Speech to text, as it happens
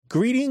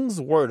Greetings,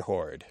 Word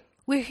Horde.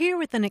 We're here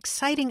with an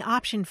exciting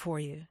option for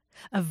you.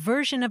 A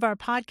version of our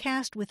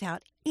podcast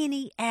without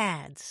any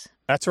ads.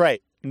 That's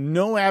right.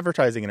 No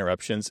advertising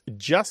interruptions,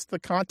 just the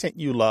content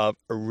you love,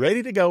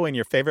 ready to go in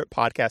your favorite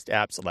podcast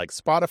apps like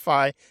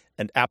Spotify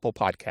and Apple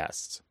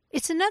Podcasts.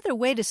 It's another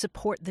way to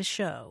support the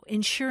show,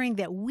 ensuring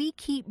that we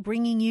keep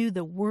bringing you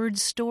the word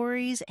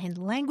stories and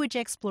language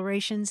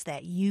explorations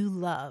that you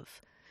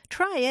love.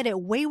 Try it at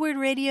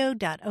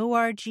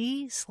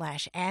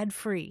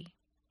waywardradio.org/ad-free.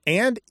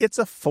 And it's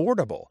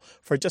affordable.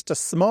 For just a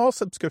small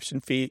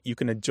subscription fee, you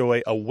can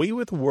enjoy Away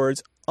with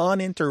Words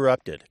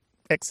uninterrupted,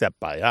 except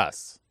by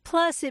us.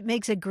 Plus, it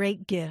makes a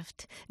great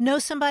gift. Know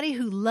somebody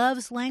who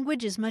loves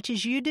language as much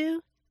as you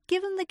do?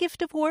 Give them the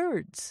gift of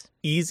words.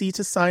 Easy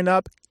to sign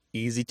up,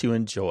 easy to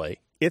enjoy.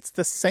 It's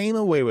the same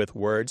Away with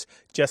Words,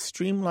 just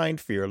streamlined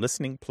for your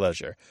listening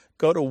pleasure.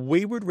 Go to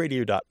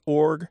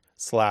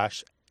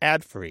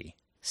waywardradio.org/ad-free.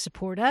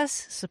 Support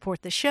us,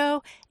 support the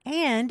show,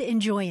 and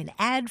enjoy an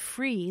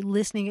ad-free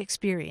listening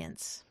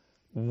experience.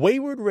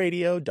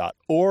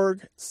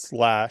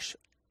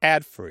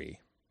 waywardradio.org/ad-free.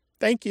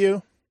 Thank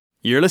you.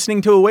 You're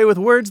listening to Away with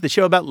Words, the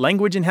show about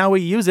language and how we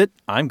use it.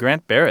 I'm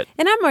Grant Barrett.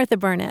 And I'm Martha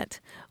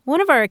Barnett. One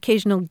of our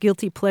occasional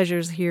guilty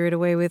pleasures here at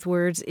Away with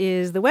Words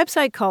is the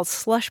website called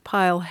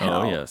Slushpile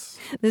Hell. Oh, yes.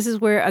 This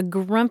is where a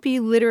grumpy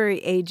literary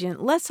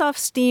agent lets off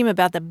steam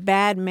about the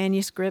bad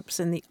manuscripts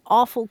and the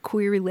awful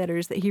query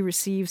letters that he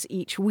receives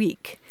each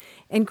week.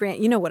 And Grant,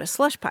 you know what a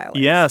slush pile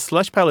is. Yeah,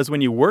 slush pile is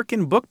when you work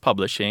in book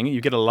publishing,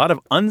 you get a lot of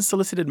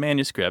unsolicited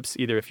manuscripts,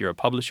 either if you're a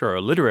publisher or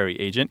a literary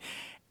agent,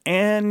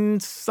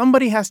 and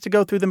somebody has to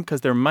go through them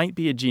because there might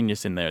be a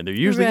genius in there. There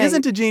usually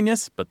isn't a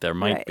genius, but there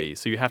might be.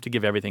 So you have to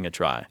give everything a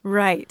try.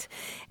 Right.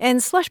 And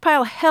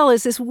Slushpile Hell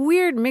is this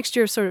weird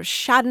mixture of sort of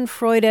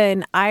schadenfreude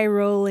and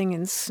eye-rolling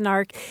and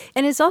snark.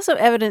 And it's also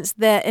evidence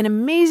that an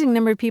amazing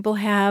number of people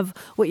have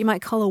what you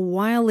might call a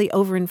wildly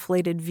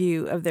overinflated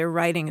view of their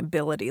writing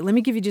ability. Let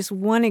me give you just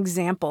one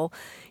example.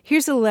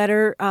 Here's a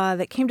letter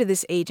that came to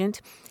this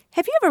agent.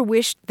 Have you ever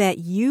wished that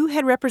you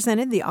had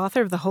represented the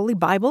author of the Holy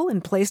Bible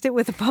and placed it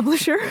with a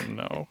publisher?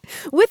 No.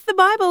 With the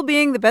Bible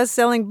being the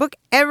best-selling book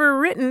ever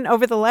written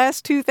over the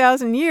last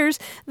 2,000 years,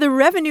 the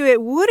revenue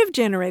it would have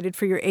generated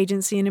for your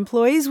agency and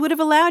employees would have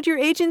allowed your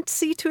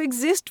agency to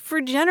exist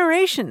for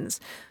generations.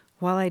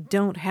 While I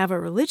don't have a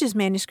religious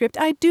manuscript,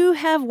 I do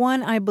have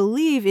one I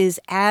believe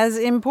is as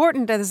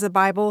important as the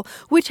Bible,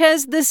 which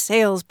has the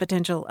sales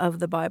potential of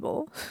the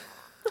Bible.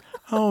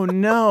 Oh,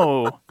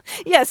 no.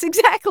 Yes,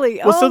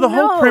 exactly. Well, so the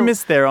whole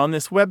premise there on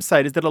this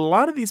website is that a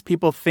lot of these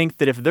people think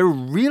that if they're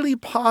really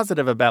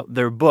positive about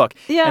their book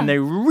and they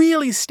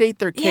really state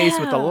their case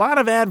with a lot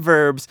of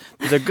adverbs,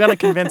 they're going to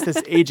convince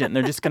this agent and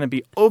they're just going to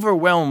be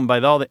overwhelmed by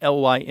all the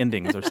ly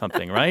endings or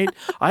something, right?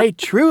 I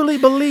truly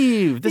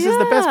believe this is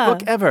the best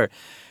book ever.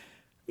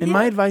 And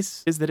my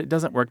advice is that it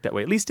doesn't work that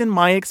way, at least in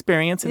my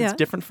experience, and it's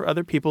different for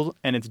other people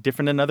and it's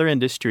different in other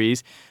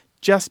industries.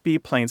 Just be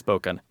plain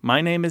spoken.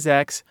 My name is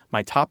X.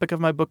 My topic of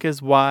my book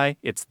is Y.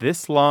 It's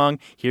this long.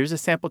 Here's a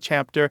sample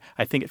chapter.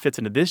 I think it fits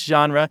into this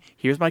genre.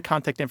 Here's my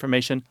contact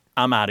information.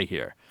 I'm out of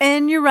here.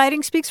 And your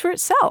writing speaks for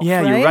itself,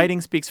 Yeah, right? Your writing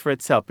speaks for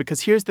itself.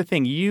 Because here's the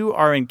thing. You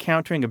are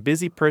encountering a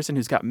busy person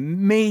who's got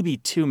maybe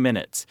 2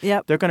 minutes.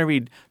 Yep. They're going to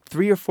read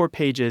 3 or 4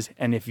 pages.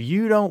 And if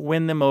you don't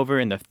win them over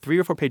in the 3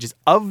 or 4 pages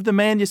of the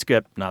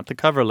manuscript, not the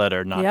cover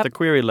letter, not the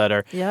query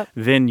letter,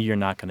 then you're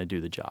not going to do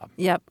the job.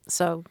 Yep.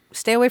 So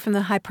stay away from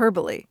the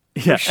hyperbole.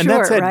 Yeah, sure, and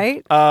that's it.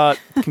 Right?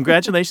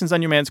 Congratulations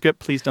on your manuscript.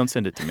 Please don't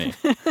send it to me.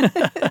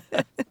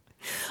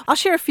 I'll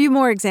share a few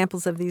more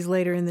examples of these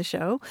later in the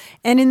show.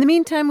 And in the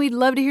meantime, we'd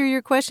love to hear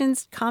your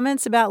questions,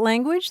 comments about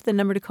language. The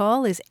number to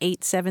call is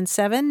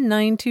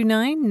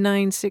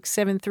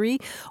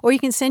 877-929-9673. Or you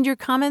can send your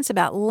comments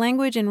about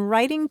language and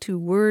writing to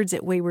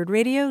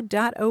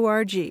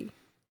words@waywardradio.org.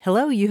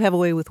 Hello, you have a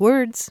way with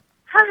words.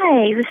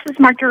 Hi, this is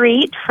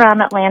Marguerite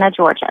from Atlanta,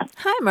 Georgia.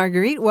 Hi,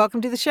 Marguerite.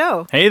 Welcome to the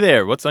show. Hey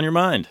there. What's on your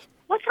mind?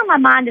 What's on my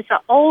mind is an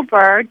old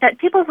word that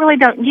people really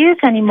don't use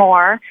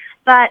anymore,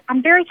 but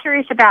I'm very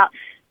curious about.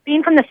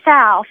 Being from the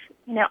South,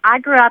 you know, I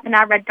grew up and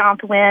I read Gone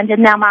with the Wind,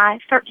 and now my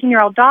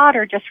 13-year-old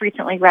daughter just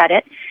recently read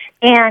it.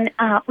 And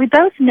we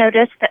both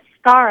noticed that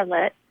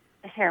Scarlett,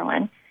 the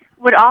heroine,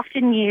 would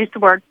often use the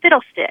word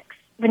fiddlesticks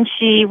when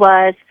she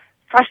was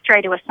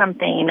frustrated with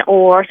something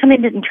or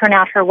something didn't turn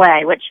out her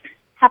way, which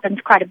happens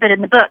quite a bit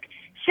in the book.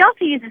 She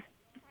also uses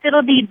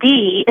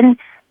fiddle-dee-dee,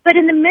 but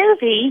in the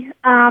movie,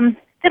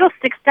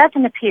 fiddlesticks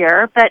doesn't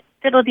appear, but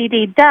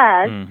fiddle-dee-dee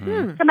does.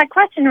 Mm-hmm. So my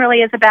question really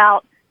is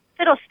about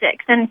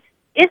fiddlesticks, and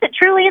is it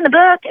truly in the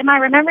book? Am I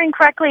remembering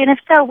correctly? And if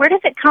so, where does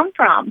it come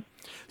from?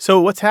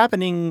 So what's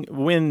happening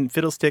when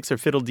fiddlesticks or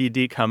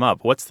fiddle-dee-dee come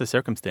up? What's the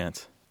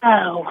circumstance?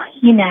 Oh,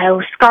 you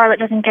know, Scarlett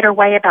doesn't get her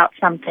way about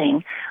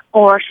something,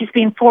 or she's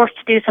being forced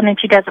to do something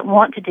she doesn't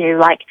want to do,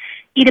 like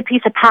eat a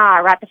piece of pie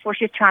right before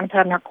she's trying to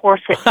put on her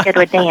corset to go to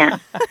a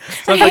dance.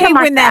 I hate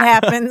when that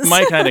happens.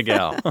 My kind of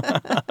gal.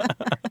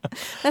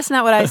 That's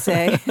not what I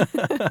say.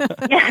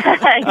 Yeah,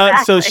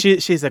 exactly. So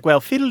she's like, well,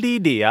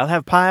 fiddle-dee-dee, I'll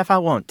have pie if I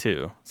want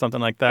to.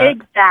 Something like that?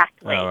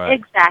 Exactly. All right.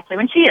 Exactly.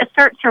 When she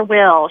asserts her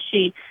will,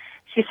 she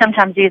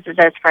sometimes uses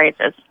those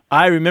phrases.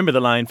 I remember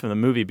the line from the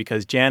movie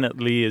because Janet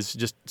Leigh is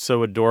just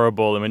so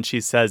adorable. And when she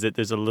says it,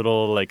 there's a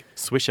little like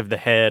swish of the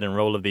head and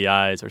roll of the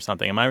eyes or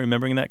something. Am I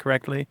remembering that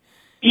correctly?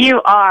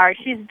 You are.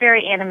 She's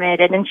very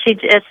animated, and she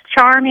is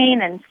charming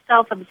and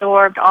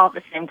self-absorbed all at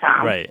the same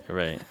time.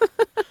 Right.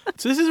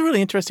 So this is a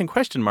really interesting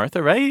question,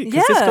 Martha, right?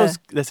 Yeah.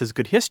 This is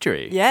good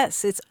history.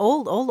 Yes, it's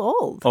old.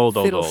 Old.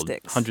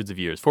 Fiddlesticks. Hundreds of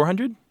years.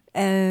 400?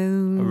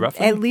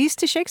 Roughly? At least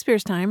to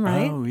Shakespeare's time,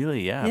 right? Oh,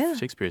 really? Yeah,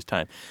 Shakespeare's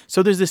time.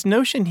 So there's this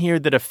notion here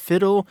that a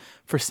fiddle,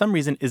 for some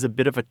reason, is a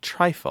bit of a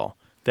trifle,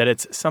 that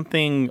it's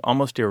something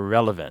almost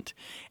irrelevant.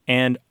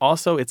 And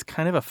also, it's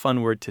kind of a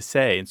fun word to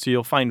say. And so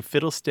you'll find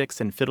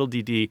fiddlesticks and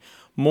fiddle-dee-dee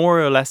more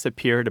or less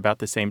appear at about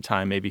the same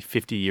time, maybe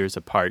 50 years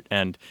apart.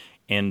 And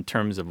in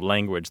terms of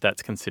language,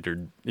 that's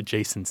considered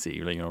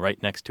adjacency,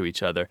 right next to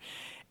each other.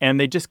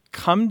 And they just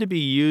come to be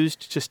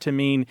used just to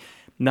mean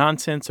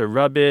nonsense or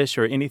rubbish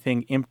or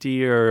anything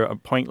empty or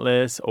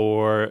pointless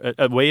or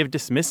a way of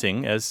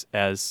dismissing, as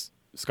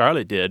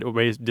Scarlett did, a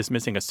way of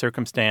dismissing a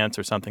circumstance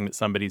or something that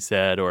somebody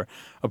said or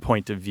a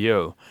point of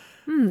view.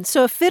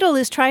 So a fiddle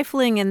is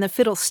trifling, and the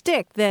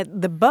fiddlestick,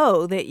 that the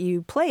bow that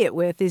you play it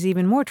with, is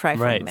even more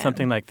trifling. Right, then.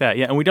 something like that.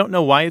 Yeah, and we don't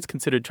know why it's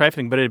considered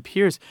trifling, but it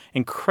appears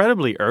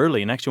incredibly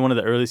early. And actually, one of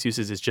the earliest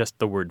uses is just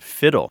the word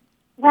fiddle.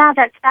 Wow,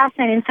 that's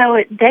fascinating. So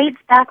it dates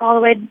back all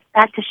the way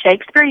back to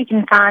Shakespeare. You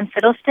can find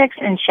fiddlesticks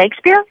in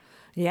Shakespeare?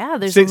 Yeah,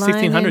 there's a line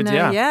 1600s, in,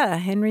 yeah.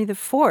 Henry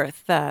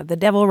IV, the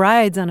devil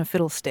rides on a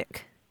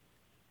fiddlestick.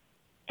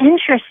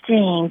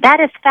 Interesting.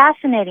 That is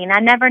fascinating. I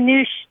never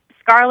knew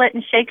Scarlett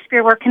and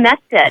Shakespeare were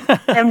connected.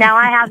 So now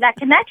I have that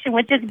connection,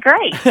 which is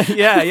great.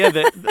 Yeah.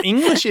 The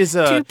English is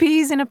a... Two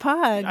peas in a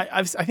pod.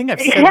 I think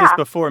I've said this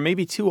before,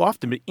 maybe too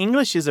often, but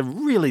English is a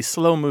really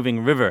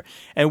slow-moving river,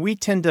 and we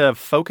tend to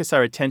focus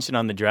our attention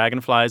on the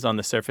dragonflies on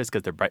the surface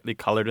because they're brightly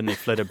colored and they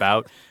flit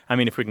about. I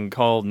mean, if we can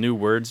call new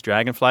words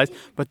dragonflies,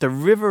 but the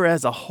river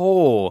as a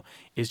whole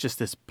is just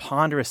this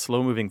ponderous,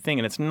 slow-moving thing,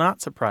 and it's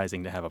not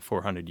surprising to have a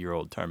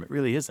 400-year-old term. It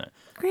really isn't.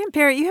 Grant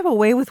Parrott, you have a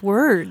way with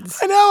words.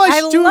 I know. I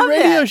should do a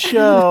radio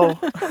show.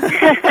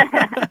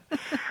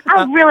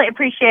 I really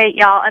appreciate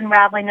y'all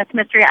unraveling this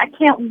mystery. I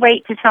can't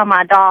wait to tell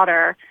my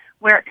daughter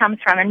where it comes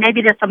from, and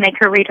maybe this will make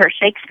her read her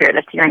Shakespeare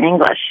this year in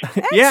English.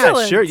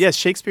 Yeah, sure. Yes,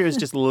 Shakespeare is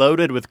just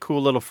loaded with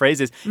cool little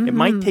phrases. Mm-hmm. It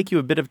might take you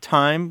a bit of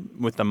time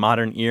with the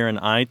modern ear and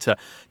eye to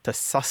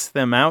suss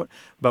them out,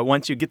 but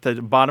once you get to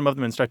the bottom of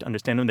them and start to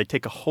understand them, they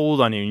take a hold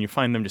on you, and you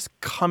find them just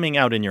coming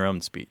out in your own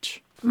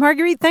speech.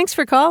 Marguerite, thanks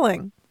for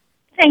calling.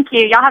 Thank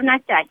you. Y'all have a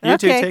nice day. You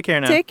too. Take care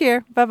now. Take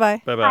care.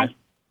 Bye-bye. Bye-bye. Bye.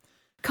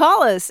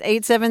 Call us,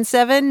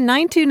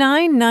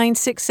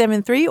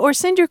 877-929-9673, or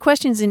send your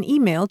questions in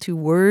email to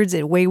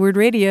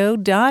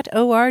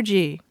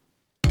words@waywardradio.org.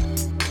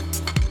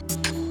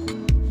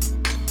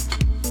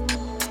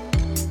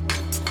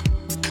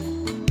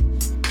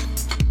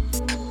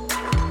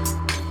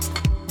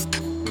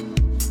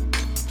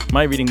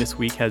 My reading this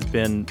week has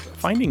been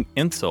finding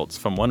insults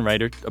from one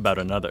writer about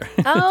another.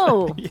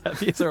 Oh. Yeah,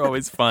 these are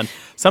always fun.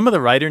 Some of the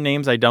writer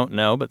names I don't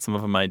know, but some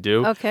of them I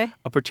do. Okay.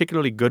 A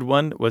particularly good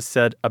one was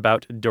said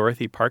about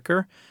Dorothy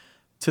Parker.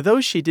 To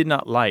those she did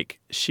not like,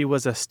 she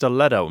was a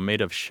stiletto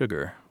made of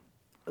sugar.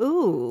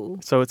 Ooh.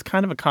 So it's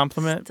kind of a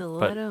compliment,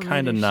 Stiletto but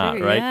kind of made of not,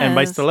 sugar, right? yes. And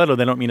by stiletto,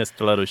 they don't mean a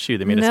stiletto shoe.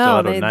 They mean a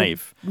stiletto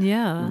knife.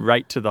 Yeah.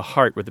 Right to the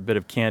heart with a bit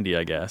of candy,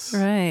 I guess.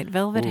 Right.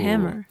 Velvet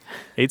hammer.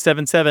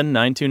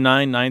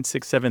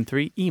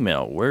 877-929-9673.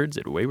 Email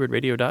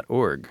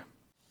words@waywardradio.org.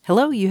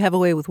 Hello, you have a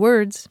way with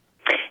words.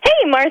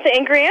 Hey, Martha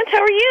and Grant,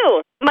 how are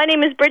you? My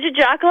name is Bridget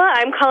Jockola.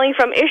 I'm calling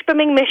from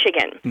Ishpeming,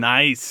 Michigan.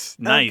 Nice.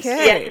 Okay.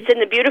 Yes, it's in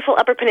the beautiful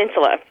Upper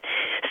Peninsula.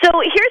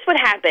 So here's what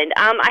happened.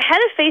 I had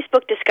a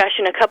Facebook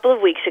discussion a couple of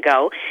weeks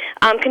ago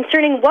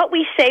concerning what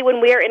we say when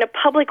we are in a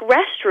public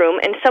restroom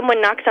and someone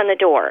knocks on the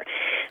door.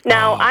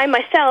 Now, I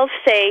myself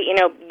say,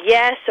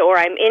 yes, or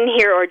I'm in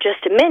here, or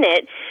just a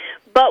minute.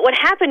 But what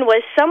happened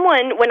was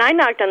someone, when I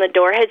knocked on the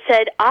door, had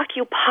said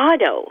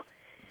occupado,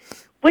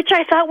 which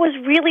I thought was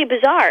really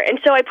bizarre. And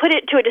so I put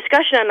it to a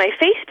discussion on my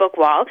Facebook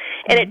wall,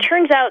 and it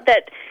turns out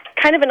that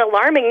kind of an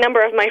alarming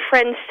number of my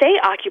friends say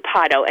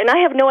occupado, and I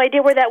have no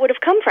idea where that would have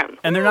come from.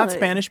 And they're not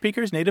Spanish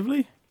speakers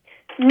natively?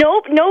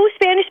 Nope, no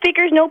Spanish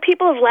speakers, no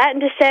people of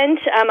Latin descent.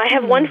 I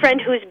have one friend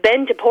who's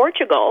been to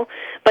Portugal,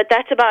 but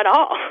that's about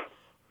all.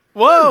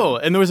 Whoa!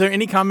 And was there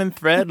any common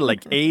thread,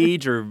 like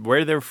age or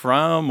where they're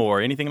from or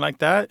anything like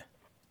that?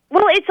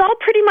 Well, it's all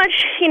pretty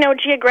much,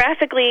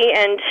 geographically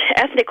and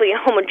ethnically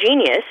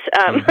homogeneous,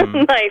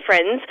 my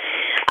friends.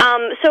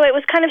 So it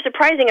was kind of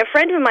surprising. A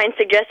friend of mine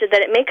suggested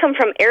that it may come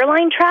from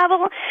airline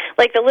travel,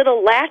 like the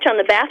little latch on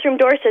the bathroom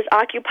door says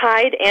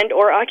occupied and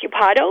or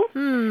occupado.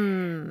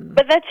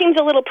 But that seems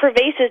a little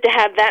pervasive to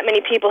have that many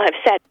people have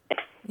said it.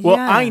 Well,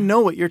 I know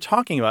what you're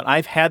talking about.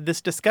 I've had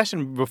this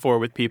discussion before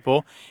with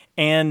people,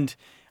 and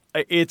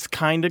it's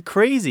kind of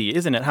crazy,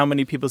 isn't it? How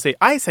many people say,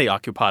 I say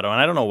occupado,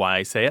 and I don't know why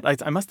I say it.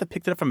 I must have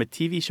picked it up from a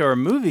TV show or a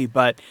movie,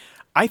 but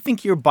I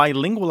think your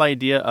bilingual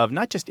idea of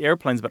not just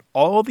airplanes, but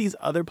all these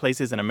other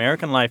places in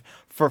American life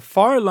for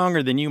far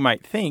longer than you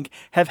might think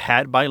have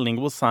had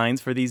bilingual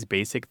signs for these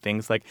basic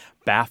things like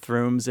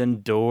bathrooms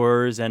and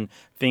doors and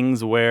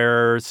things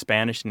where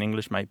Spanish and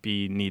English might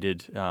be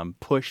needed.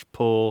 Push,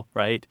 pull,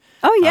 right?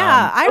 Oh,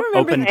 yeah. I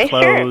remember. Open,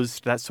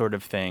 closed, that sort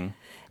of thing.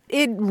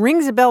 It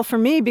rings a bell for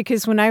me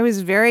because when I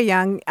was very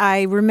young,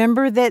 I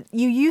remember that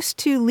you used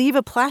to leave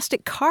a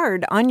plastic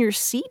card on your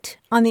seat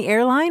on the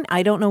airline.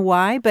 I don't know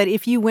why, but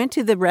if you went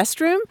to the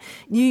restroom,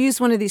 you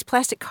used one of these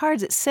plastic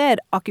cards that said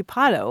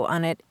occupado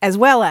on it as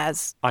well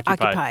as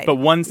occupied. But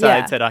one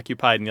side said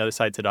occupied and the other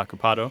side said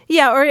occupado?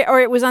 Yeah, or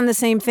it was on the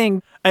same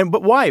thing.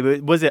 But why?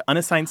 Was it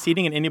unassigned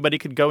seating and anybody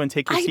could go and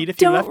take your seat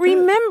if you left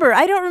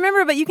I don't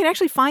remember, but you can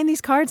actually find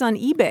these cards on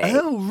eBay.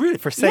 Oh, really?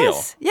 For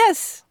sale?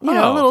 Yes. You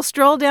know, a little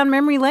stroll down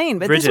memory lane.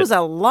 But Bridget, this was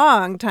a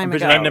long time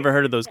Bridget, ago. I've never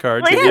heard of those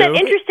cards. Well, isn't it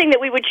interesting that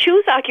we would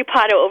choose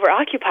occupado over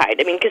occupied?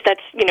 I mean, because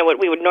that's, what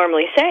we would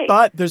normally say.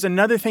 But there's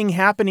another thing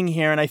happening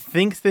here, and I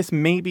think this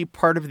may be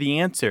part of the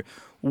answer.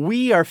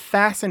 We are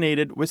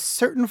fascinated with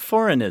certain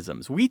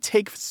foreignisms. We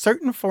take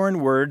certain foreign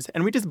words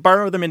and we just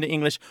borrow them into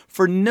English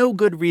for no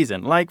good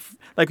reason. Like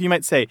you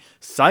might say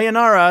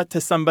sayonara to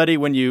somebody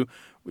when you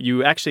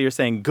actually are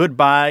saying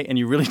goodbye and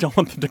you really don't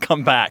want them to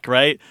come back,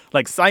 right?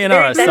 Like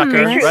sayonara,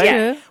 sucker, right?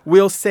 Yeah.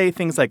 We'll say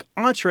things like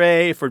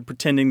entree if we're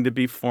pretending to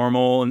be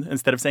formal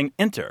instead of saying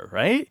enter,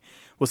 right?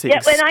 We'll say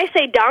and I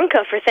say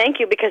danka for thank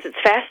you because it's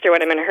faster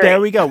when I'm in a hurry. There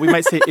we go. We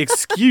might say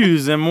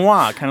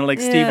excuse-moi, kind of like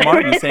Steve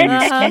Martin saying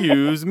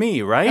excuse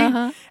me,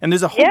 right? And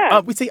there's a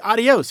whole, we say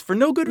adios for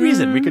no good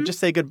reason. We could just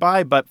say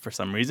goodbye, but for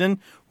some reason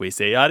we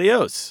say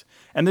adios.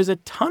 And there's a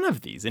ton of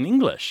these in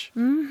English.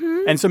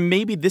 And so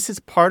maybe this is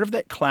part of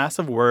that class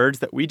of words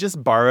that we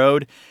just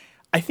borrowed.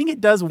 I think it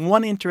does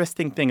one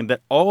interesting thing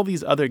that all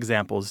these other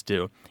examples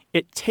do.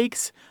 It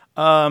takes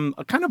a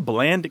kind of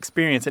bland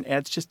experience and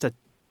adds just a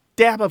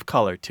dab of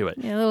color to it.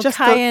 Yeah, a little just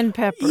cayenne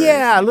pepper.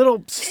 Yeah, a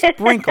little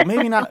sprinkle.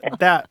 Maybe not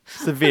that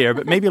severe,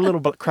 but maybe a little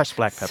crushed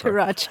black pepper.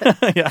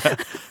 Sriracha. yeah,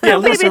 a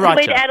little maybe it's a sriracha.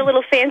 way to add a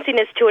little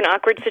fanciness to an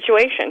awkward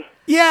situation.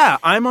 Yeah,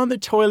 I'm on the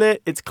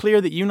toilet. It's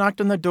clear that you knocked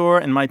on the door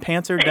and my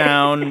pants are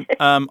down.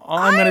 All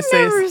I'm going to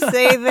say is... I never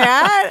say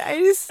that. I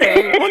just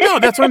say... Well, no,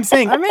 that's what I'm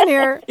saying. I'm in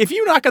here. If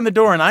you knock on the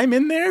door and I'm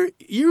in there,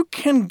 you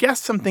can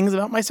guess some things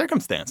about my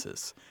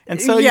circumstances.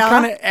 And so you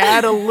kind of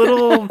add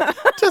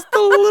just a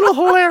little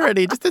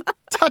hilarity, just a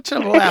touch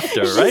of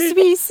laughter, right?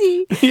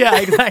 Yeah,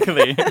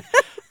 exactly.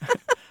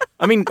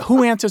 I mean,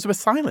 who answers with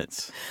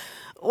silence?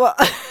 Well...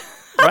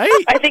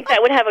 Right? I think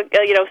that would have a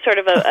sort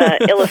of a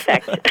ill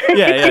effect.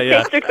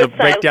 Yeah.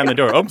 Break down the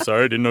door. Oh, I'm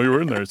sorry, I didn't know you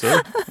were in there,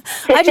 sir.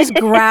 I just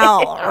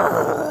growl.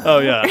 Oh,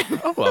 yeah.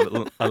 Oh,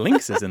 well, a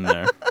lynx is in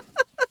there.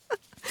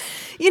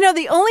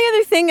 The only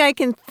other thing I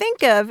can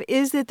think of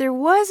is that there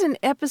was an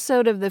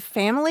episode of The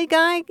Family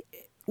Guy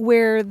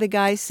where the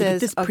guy says,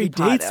 this predates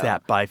occupado.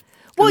 That by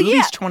at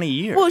least 20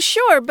 years. Well,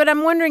 sure, but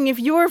I'm wondering if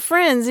your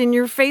friends in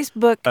your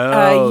Facebook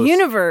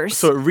universe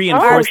so it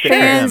reinforced are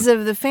fans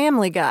of The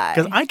Family Guy.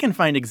 Because I can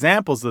find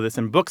examples of this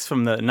in books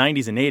from the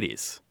 90s and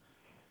 80s.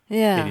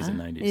 Yeah. 80s and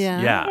 90s.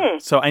 Yeah.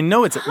 So I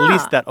know it's at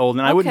least that old,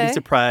 and I wouldn't be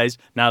surprised,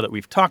 now that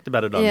we've talked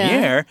about it on the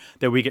air,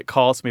 that we get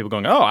calls from people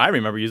going, oh, I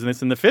remember using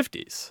this in the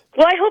 50s.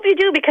 Well, I hope you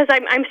do, because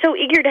I'm so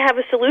eager to have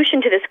a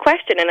solution to this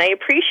question, and I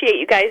appreciate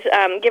you guys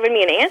giving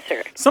me an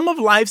answer. Some of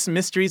life's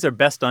mysteries are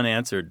best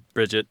unanswered,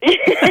 Bridget.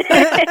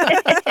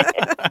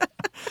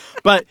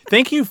 But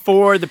thank you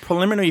for the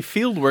preliminary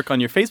field work on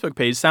your Facebook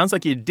page. Sounds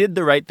like you did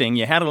the right thing.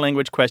 You had a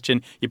language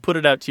question, you put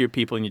it out to your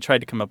people, and you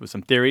tried to come up with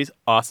some theories.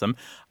 Awesome.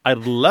 I'd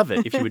love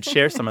it if you would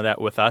share some of that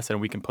with us, and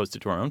we can post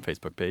it to our own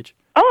Facebook page.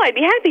 Oh, I'd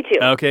be happy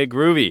to. Okay,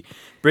 groovy.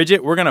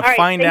 Bridget, we're going to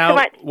find out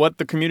what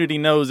the community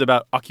knows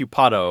about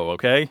occupado,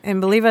 okay?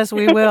 And believe us,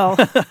 we will.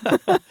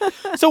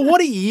 So what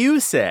do you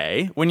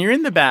say when you're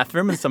in the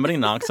bathroom and somebody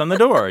knocks on the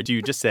door? Do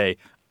you just say,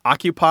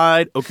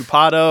 occupied,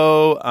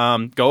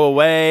 occupado, go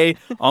away,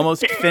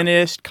 almost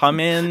finished, come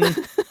in?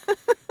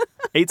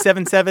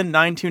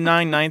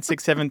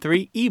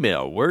 877-929-9673.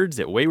 Email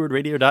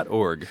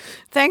words@waywardradio.org.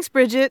 Thanks,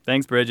 Bridget.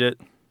 Thanks, Bridget.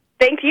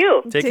 Thank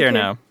you. Take care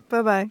now.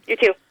 Bye-bye. You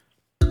too.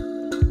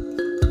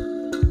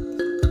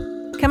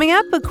 Coming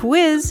up, a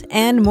quiz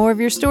and more of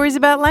your stories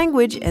about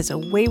language as A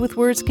Way with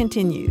Words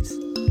continues.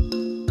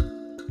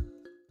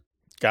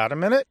 Got a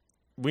minute?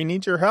 We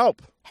need your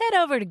help. Head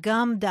over to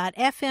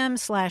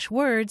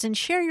gum.fm/words and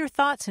share your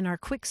thoughts in our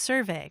quick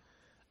survey.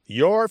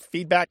 Your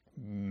feedback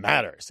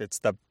matters. It's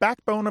the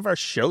backbone of our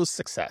show's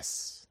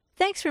success.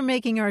 Thanks for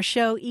making our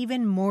show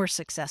even more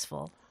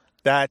successful.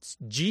 That's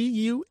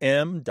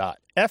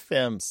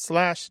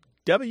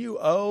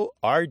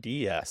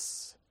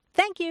gum.fm/WORDS.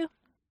 Thank you.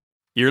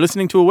 You're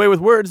listening to Away with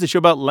Words, the show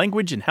about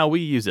language and how we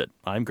use it.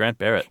 I'm Grant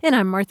Barrett. And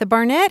I'm Martha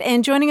Barnett.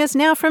 And joining us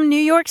now from New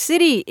York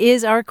City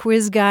is our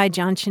quiz guy,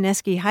 John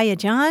Chinesky. Hiya,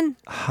 John.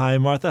 Hi,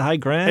 Martha. Hi,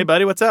 Grant. Hey,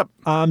 buddy. What's up?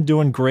 I'm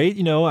doing great.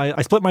 You know,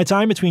 I split my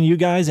time between you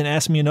guys and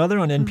Ask Me Another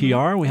on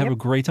NPR. We have a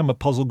great time. A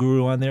Puzzle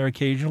Guru on there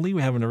occasionally.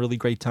 We're having a really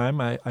great time.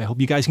 I hope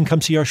you guys can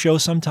come see our show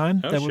sometime.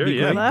 Oh, that sure, would be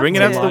great. Bring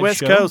it out to the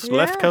West Coast. Yeah.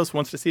 Left Coast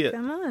wants to see it.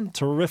 Come on.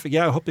 Terrific.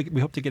 Yeah,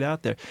 we hope to get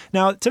out there.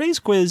 Now, today's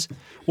quiz,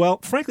 well,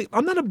 frankly,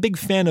 I'm not a big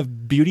fan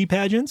of beauty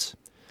pageants.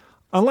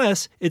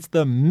 Unless it's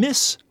the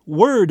Miss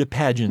Word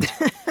pageant.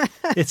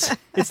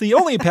 It's the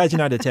only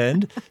pageant I'd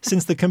attend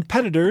since the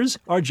competitors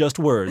are just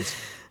words.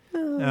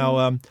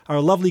 Now, our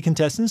lovely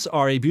contestants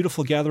are a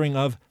beautiful gathering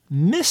of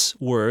Miss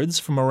Words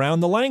from around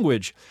the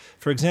language.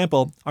 For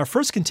example, our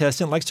first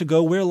contestant likes to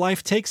go where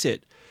life takes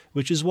it,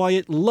 which is why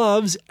it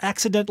loves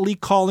accidentally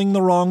calling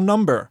the wrong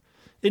number.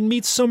 It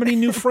meets so many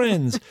new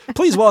friends.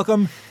 Please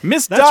welcome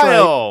Miss That's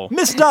Dial. Right,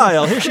 Miss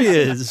Dial. Here she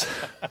is.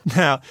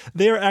 Now,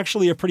 they're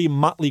actually a pretty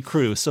motley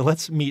crew, so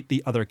let's meet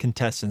the other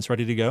contestants.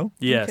 Ready to go?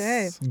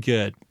 Yes. Okay.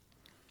 Good.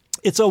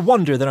 It's a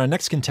wonder that our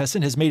next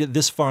contestant has made it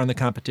this far in the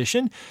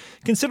competition,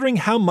 considering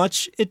how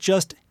much it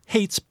just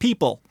hates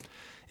people.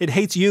 It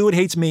hates you, it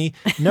hates me.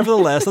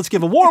 Nevertheless, let's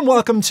give a warm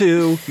welcome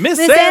to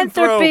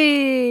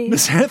Misanthropy.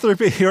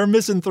 Misanthropy or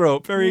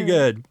Misanthrope. Very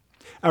good.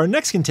 Our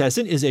next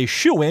contestant is a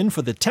shoo-in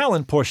for the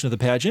talent portion of the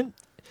pageant.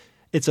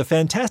 It's a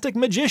fantastic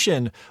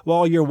magician.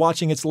 While you're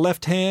watching its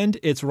left hand,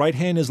 its right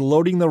hand is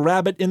loading the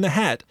rabbit in the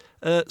hat.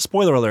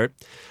 Spoiler alert.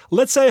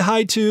 Let's say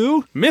hi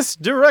to...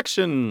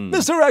 Misdirection.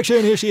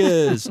 Misdirection, here she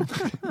is.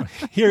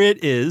 Here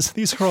it is.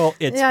 These are all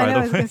its, by the way.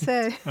 I was going to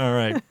say. All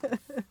right.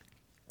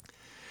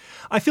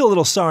 I feel a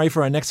little sorry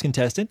for our next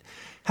contestant.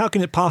 How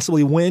can it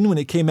possibly win when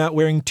it came out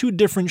wearing two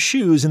different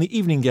shoes in the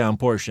evening gown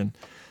portion?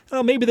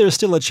 Well, maybe there's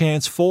still a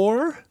chance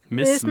for...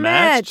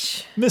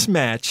 Mismatch.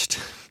 Mismatched.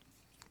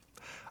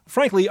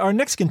 Frankly, our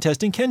next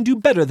contestant can do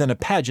better than a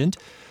pageant.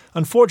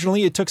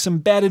 Unfortunately, it took some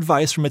bad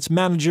advice from its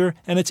manager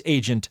and its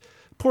agent.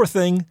 Poor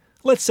thing.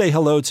 Let's say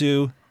hello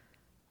to...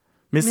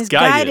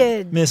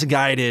 Misguided.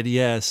 Misguided,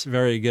 yes.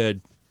 Very good.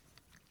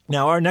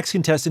 Now, our next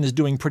contestant is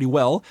doing pretty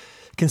well,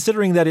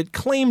 considering that it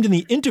claimed in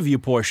the interview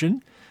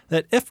portion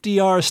that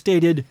FDR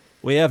stated,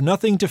 "We have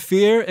nothing to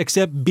fear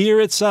except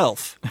beer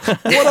itself."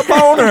 What a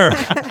boner!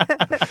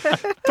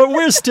 But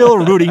we're still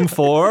rooting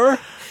for...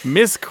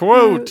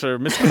 Misquote or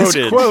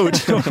misquoted. Misquote.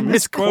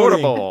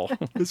 Misquotable.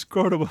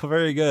 Misquotable.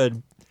 Very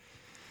good.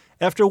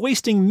 After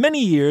wasting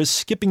many years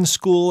skipping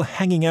school,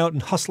 hanging out,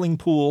 and hustling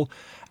pool,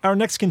 our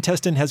next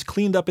contestant has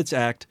cleaned up its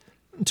act.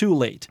 Too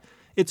late.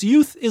 Its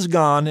youth is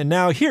gone, and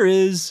now here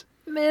is...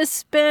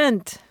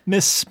 Misspent.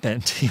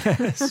 Misspent,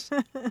 yes.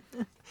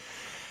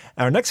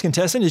 Our next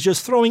contestant is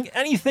just throwing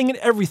anything and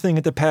everything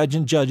at the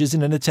pageant judges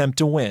in an attempt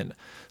to win.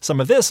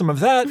 Some of this, some of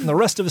that, and the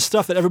rest of the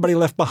stuff that everybody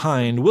left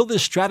behind. Will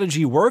this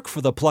strategy work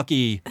for the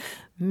plucky...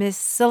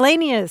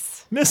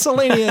 Miscellaneous.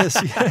 Miscellaneous,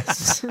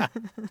 yes.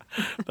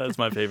 That's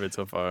my favorite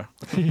so far.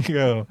 There you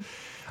go.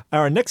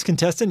 Our next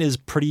contestant is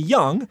pretty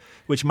young,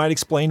 which might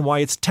explain why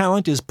its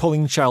talent is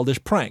pulling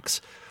childish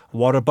pranks.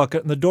 Water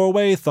bucket in the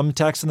doorway,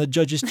 thumbtacks in the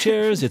judges'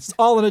 chairs. It's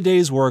all in a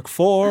day's work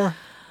for...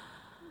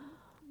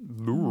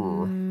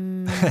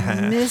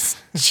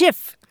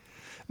 Mischief.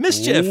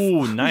 Mischief.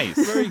 Ooh, nice.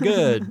 Very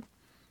good.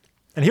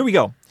 And here we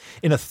go.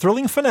 In a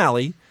thrilling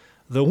finale,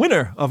 the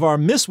winner of our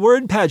Miss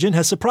Word pageant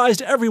has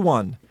surprised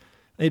everyone.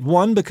 It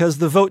won because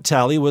the vote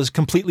tally was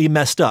completely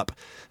messed up.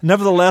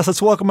 Nevertheless,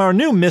 let's welcome our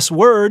new Miss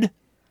Word.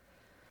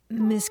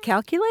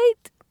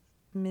 Miscalculate?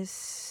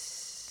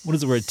 What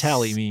does the word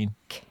tally mean?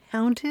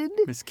 Counted?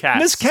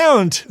 Miscast.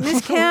 Miscount.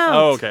 Miscount.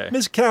 Oh, okay.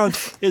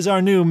 Miscount is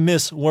our new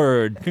Miss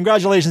Word.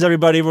 Congratulations,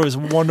 everybody. It was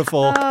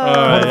wonderful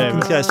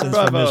contestants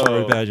for Miss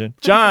Word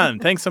pageant. John,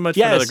 thanks so much for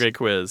Yes. another great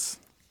quiz.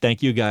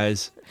 Thank you,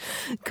 guys.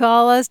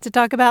 Call us to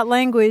talk about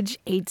language,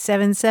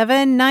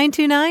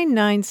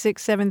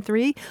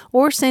 877-929-9673,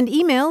 or send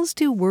emails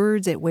to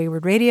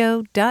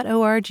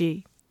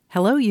words@waywardradio.org.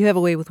 Hello, you have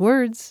a way with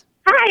words.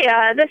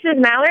 Hi, this is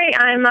Mallory.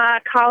 I'm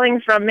calling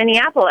from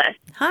Minneapolis.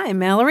 Hi,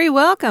 Mallory.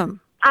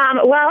 Welcome.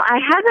 Well, I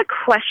have a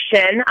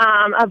question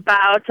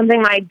about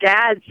something my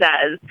dad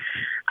says.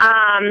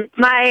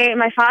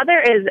 My father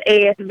is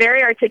a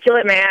very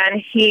articulate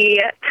man.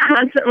 He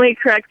constantly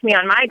corrects me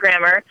on my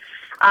grammar,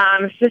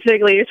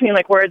 specifically between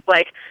like words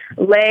like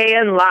lay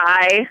and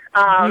lie,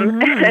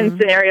 and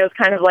scenarios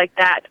kind of like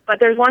that.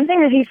 But there's one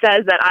thing that he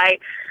says that I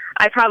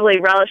probably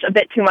relish a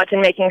bit too much in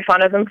making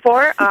fun of him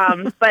for.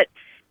 But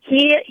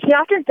he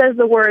often says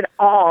the word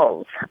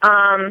alls.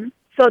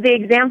 So the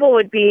example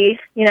would be,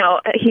 you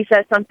know, he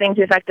says something to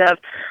the effect of,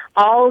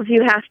 all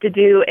you have to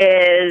do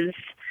is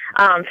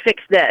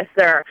fix this,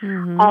 or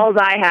all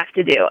I have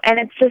to do. And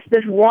it's just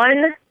this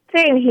one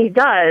thing he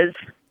does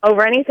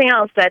over anything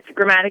else that's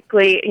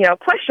grammatically, you know,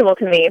 questionable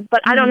to me.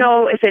 But I don't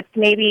know if it's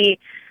maybe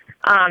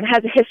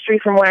has a history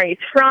from where he's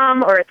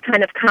from, or it's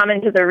kind of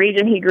common to the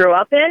region he grew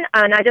up in.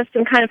 And I just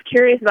am kind of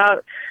curious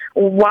about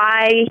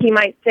why he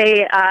might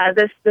say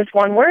this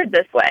one word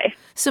this way.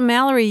 So,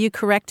 Mallory, you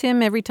correct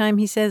him every time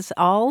he says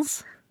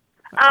alls?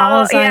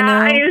 Alls I know.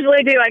 I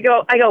usually do. I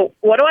go.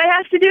 What do I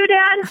have to do,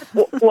 Dad?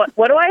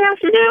 What do I have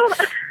to do?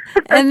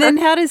 And then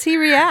how does he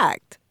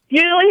react?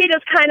 Usually he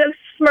just kind of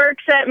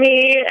smirks at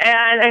me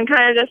and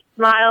kind of just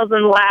smiles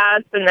and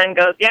laughs and then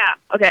goes, yeah,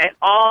 okay,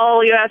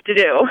 all you have to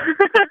do.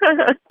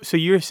 So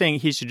you're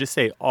saying he should just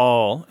say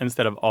all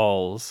instead of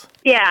alls.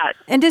 Yeah.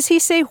 And does he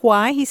say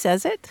why he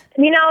says it?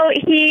 He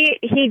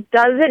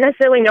doesn't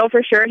necessarily know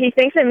for sure. He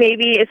thinks that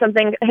maybe it's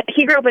something.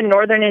 He grew up in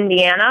northern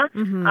Indiana,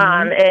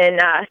 in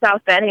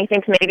South Bend, and he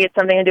thinks maybe it's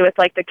something to do with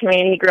like the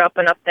community he grew up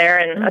in up there,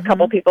 and a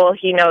couple people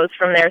he knows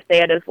from there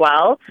say it as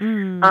well.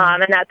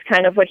 And that's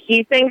kind of what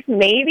he thinks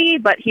maybe,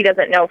 but he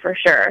doesn't know for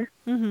sure.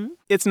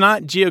 It's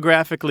not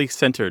geographically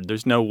centered.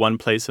 There's no one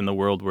place in the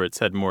world where it's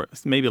said more,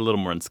 maybe a little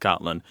more in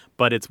Scotland,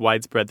 but it's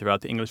widespread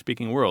throughout the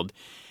English-speaking world.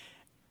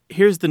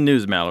 Here's the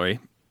news, Mallory.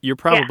 You're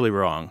probably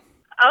wrong.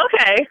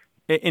 Okay.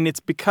 And it's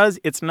because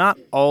it's not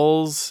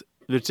alls.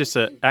 There's just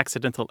an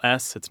accidental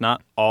S. It's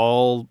not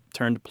all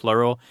turned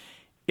plural.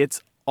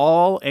 It's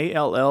all,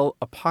 A-L-L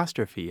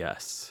apostrophe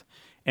S.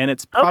 And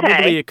it's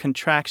probably a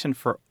contraction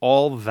for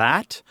all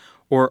that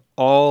or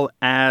all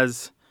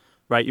as,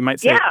 right? You might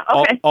say,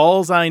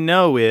 alls I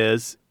know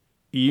is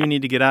you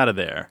need to get out of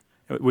there,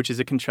 which is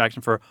a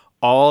contraction for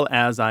all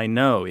as I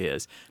know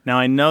is. Now,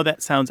 I know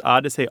that sounds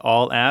odd to say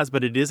all as,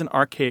 but it is an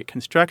archaic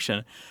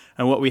construction.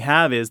 And what we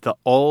have is the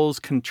alls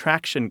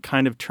contraction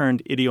kind of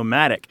turned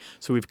idiomatic.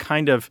 So we've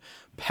kind of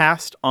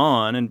passed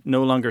on and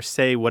no longer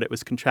say what it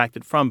was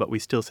contracted from, but we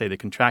still say the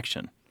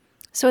contraction.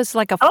 So it's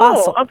like a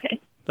fossil. Oh,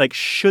 okay. Like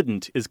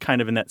shouldn't is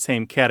kind of in that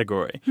same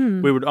category.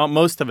 We would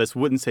most of us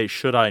wouldn't say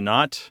should I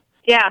not.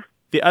 Yeah.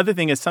 The other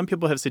thing is some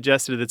people have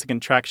suggested that it's a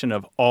contraction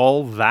of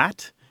all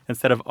that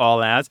instead of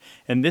all as.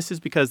 And this is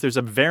because there's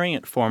a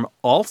variant form,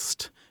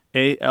 alst,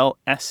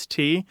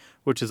 A-L-S-T,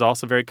 which is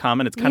also very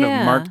common. It's kind of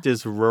marked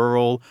as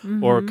rural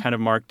or kind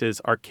of marked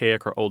as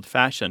archaic or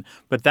old-fashioned.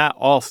 But that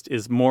alst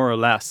is more or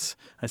less,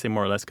 I say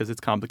more or less because it's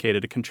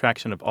complicated, a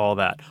contraction of all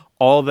that.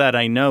 All that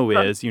I know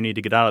is you need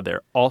to get out of there.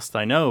 Alst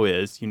I know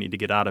is you need to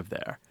get out of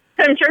there.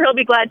 I'm sure he'll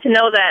be glad to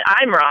know that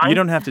I'm wrong. You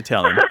don't have to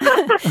tell him.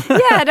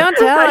 Yeah, don't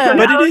tell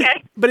him.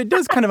 But it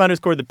does kind of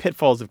underscore the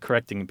pitfalls of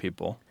correcting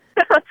people.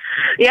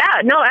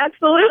 Yeah, no,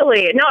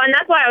 absolutely. No, and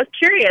that's why I was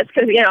curious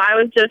because, I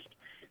was just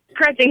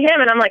correcting him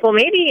and I'm like, well,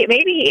 maybe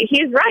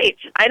he's right.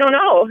 I don't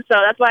know. So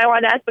that's why I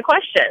wanted to ask the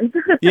question.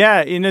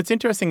 Yeah, it's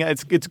interesting.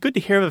 It's good to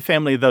hear of a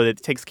family, though,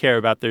 that takes care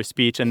about their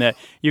speech and that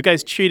you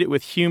guys treat it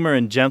with humor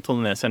and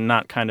gentleness and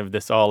not kind of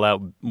this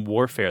all-out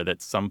warfare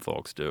that some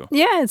folks do.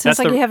 Yeah, it sounds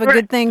like you have a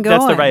good thing going.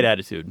 That's the right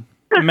attitude.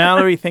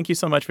 Mallory, thank you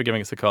so much for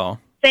giving us a call.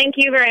 Thank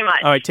you very much.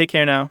 All right, take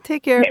care now.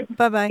 Take care.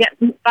 Bye-bye. Yeah,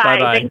 bye.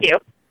 Bye-bye. Thank you.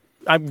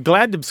 I'm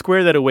glad to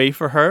square that away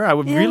for her. I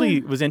really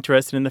was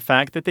interested in the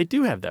fact that they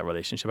do have that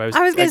relationship. I was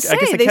going to say, I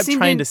guess I kept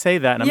trying to say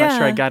that, and I'm not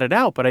sure I got it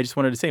out, but I just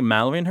wanted to say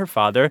Mallory and her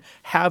father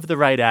have the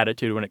right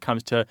attitude when it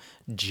comes to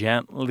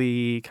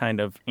gently kind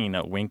of,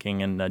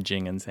 winking and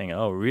nudging and saying,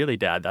 oh, really,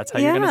 Dad, that's how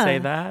you're going to say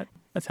that?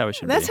 That's how it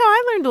should be. That's how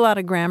I learned a lot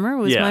of grammar,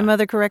 was my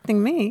mother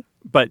correcting me.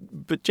 But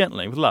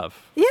gently, with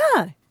love.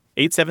 Yeah.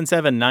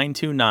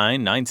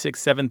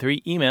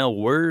 877-929-9673. Email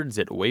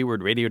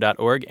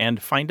words@waywardradio.org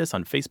and find us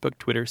on Facebook,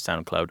 Twitter,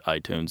 SoundCloud,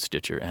 iTunes,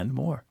 Stitcher, and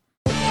more.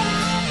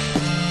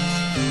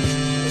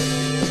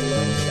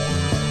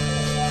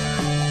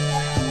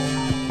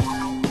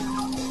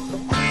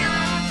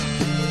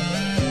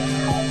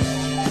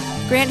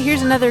 Grant,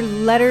 here's another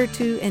letter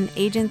to an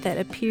agent that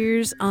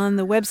appears on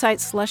the website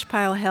Slush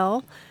Pile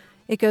Hell.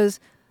 It goes,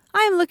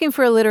 I am looking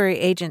for a literary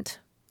agent.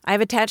 I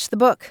have attached the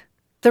book.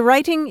 The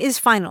writing is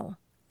final,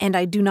 and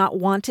I do not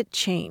want it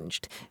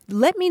changed.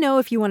 Let me know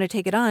if you want to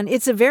take it on.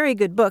 It's a very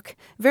good book,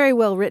 very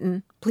well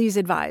written. Please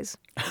advise.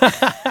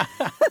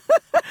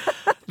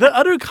 The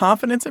utter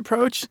confidence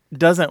approach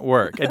doesn't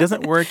work. It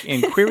doesn't work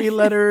in query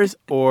letters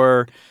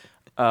or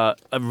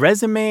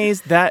resumes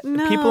that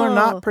people are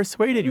not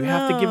persuaded. You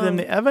have to give them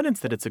the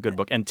evidence that it's a good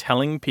book. And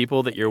telling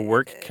people that your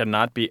work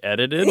cannot be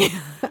edited,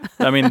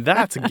 I mean,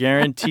 that's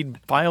guaranteed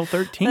file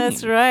 13.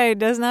 That's right.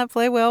 Does not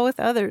play well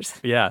with others.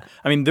 Yeah.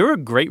 I mean, there are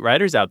great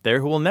writers out there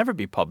who will never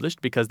be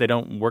published because they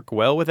don't work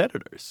well with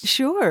editors.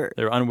 Sure.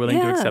 They're unwilling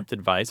to accept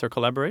advice or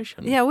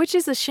collaboration. Yeah, which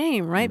is a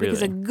shame, right? Really.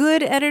 Because a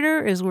good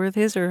editor is worth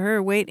his or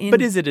her weight in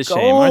But is it a shame?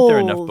 gold. Aren't there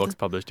enough books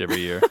published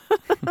every year?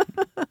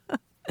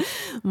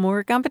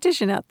 More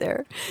competition out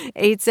there.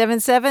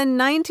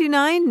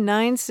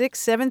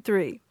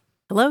 877-929-9673.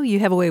 Hello, you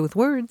have a way with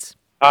words.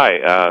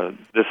 Hi,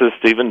 this is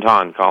Stephen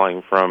Ton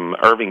calling from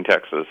Irving,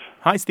 Texas.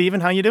 Hi, Stephen.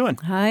 How you doing?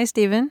 Hi,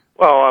 Stephen.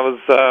 Well, I was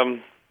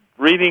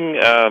reading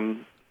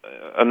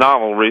a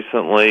novel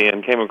recently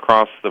and came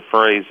across the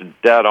phrase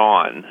dead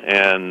on,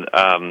 and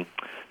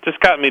just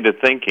got me to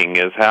thinking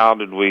is how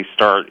did we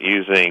start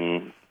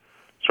using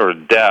sort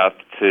of death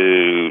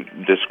to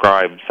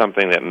describe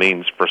something that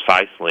means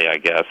precisely, I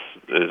guess,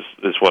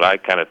 is what I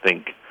kind of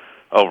think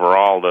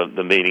overall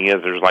the meaning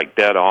is. There's like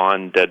dead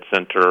on, dead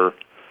center,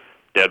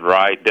 dead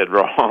right, dead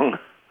wrong,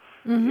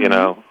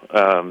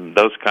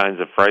 those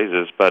kinds of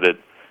phrases. But it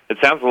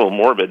sounds a little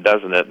morbid,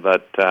 doesn't it?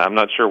 But I'm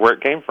not sure where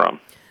it came from.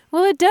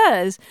 Well, it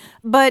does,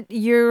 but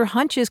your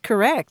hunch is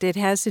correct. It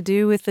has to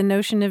do with the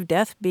notion of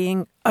death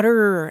being utter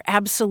or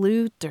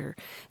absolute or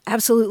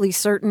absolutely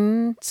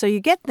certain. So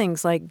you get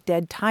things like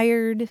dead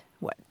tired,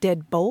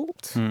 dead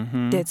bolt,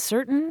 dead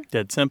certain.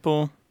 Dead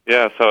simple.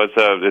 Yeah, so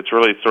it's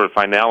really sort of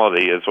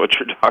finality is what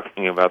you're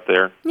talking about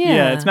there.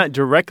 Yeah, it's not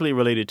directly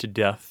related to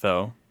death,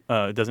 though.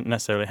 It doesn't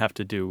necessarily have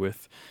to do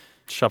with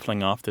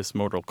shuffling off this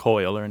mortal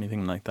coil or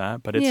anything like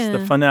that, but it's the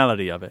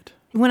finality of it.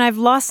 When I've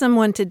lost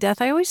someone to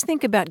death, I always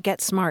think about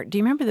Get Smart. Do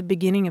you remember the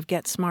beginning of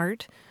Get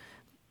Smart?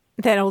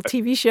 That old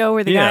TV show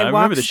where the guy walks... Yeah, I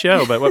remember the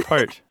show, but what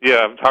part?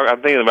 Yeah,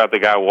 I'm thinking about the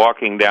guy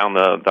walking down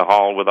the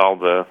hall with all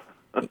the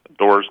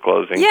doors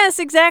closing. Yes,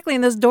 exactly,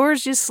 and those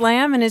doors just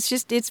slam, and it's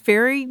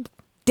very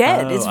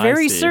dead. It's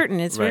very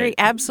certain. It's very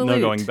absolute. No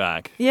going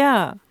back.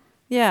 Yeah.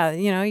 Yeah,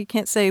 you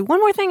can't say,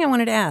 one more thing I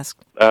wanted to ask.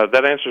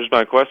 That answers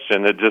my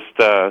question. It just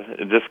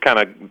kind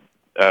of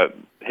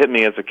hit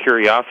me as a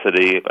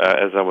curiosity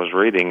as I was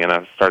reading, and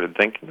I started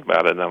thinking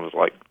about it, and I was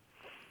like,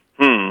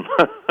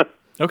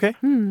 Okay.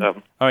 All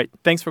right.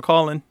 Thanks for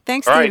calling.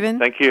 Thanks, all Stephen.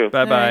 Right, thank you.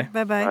 Bye-bye. Right,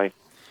 bye-bye. Bye.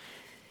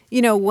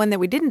 One that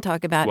we didn't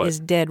talk about is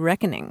dead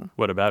reckoning.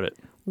 What about it?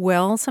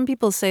 Well, some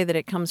people say that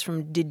it comes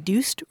from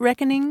deduced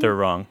reckoning. They're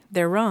wrong.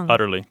 They're wrong.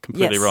 Utterly,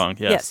 completely wrong.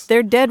 Yes,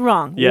 they're dead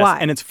wrong. Yes, Why?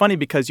 and it's funny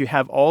because you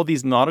have all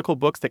these nautical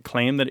books that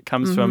claim that it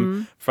comes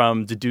from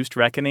deduced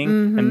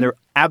reckoning, and they're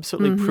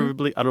absolutely,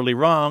 provably, utterly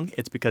wrong.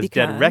 It's because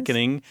dead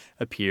reckoning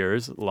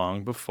appears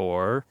long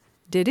before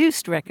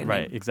deduced reckoning.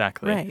 Right,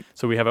 exactly. Right.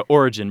 So we have an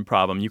origin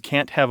problem. You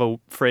can't have a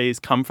phrase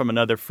come from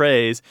another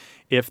phrase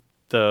if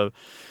the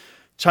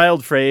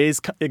child phrase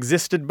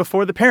existed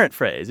before the parent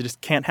phrase. It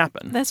just can't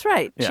happen. That's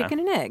right. Yeah. Chicken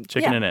and egg.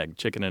 Chicken and egg.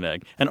 Chicken and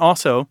egg. And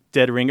also,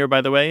 dead ringer, by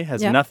the way,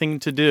 has nothing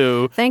to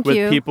do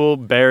with people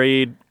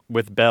buried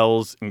with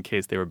bells in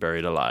case they were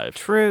buried alive.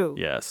 True.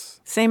 Yes.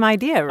 Same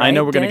idea, right? I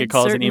know we're going to get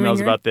calls and emails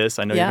ringer. about this.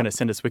 I know you're going to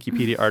send us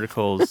Wikipedia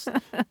articles.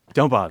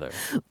 Don't bother.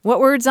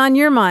 What word's on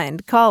your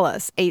mind? Call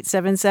us,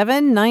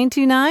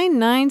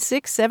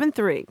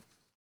 877-929-9673.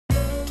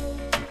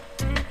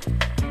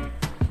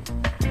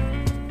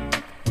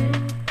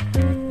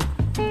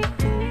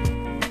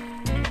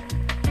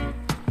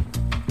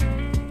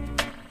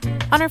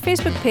 On our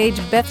Facebook page,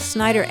 Beth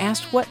Snyder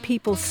asked what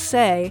people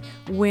say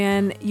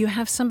when you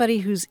have somebody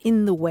who's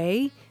in the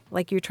way,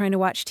 like you're trying to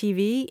watch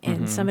TV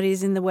and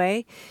somebody's in the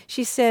way.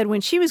 She said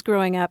when she was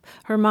growing up,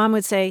 her mom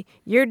would say,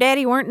 "Your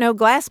daddy weren't no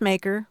glass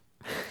maker."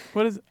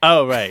 What is...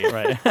 Oh, right.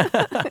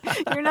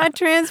 You're not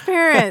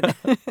transparent.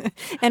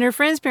 And her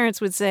friends' parents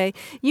would say,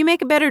 "You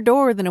make a better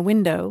door than a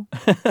window."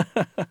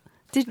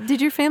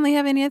 Did your family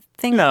have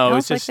anything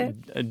else it's just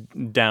like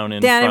that? down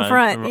in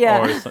front,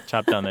 yeah. Or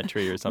chop down that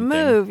tree or something.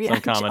 Move, yeah.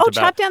 Some comment about,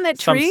 chop down that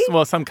tree?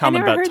 Some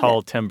comment about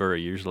tall timber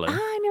usually.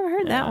 I never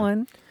heard that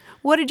one.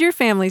 What did your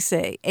family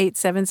say?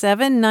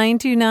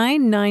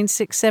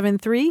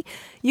 877-929-9673.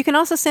 You can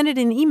also send it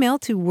an email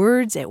to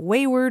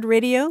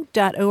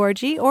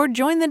words@waywordradio.org or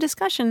join the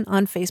discussion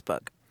on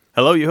Facebook.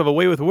 Hello, you have a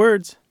way with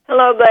words.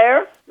 Hello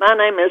there. My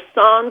name is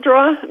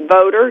Sandra,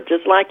 voter,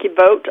 just like you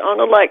vote on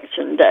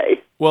Election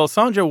Day. Well,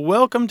 Sandra,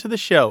 welcome to the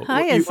show.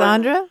 Hi,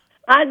 Sandra.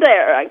 Hi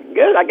there.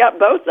 Good. I got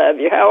both of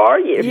you. How are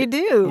you? You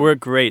do. We're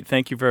great.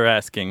 Thank you for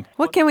asking.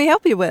 What can we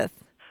help you with?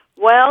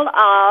 Well,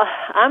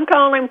 I'm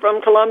calling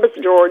from Columbus,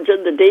 Georgia,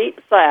 the deep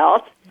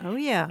south. Oh,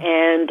 yeah.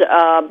 And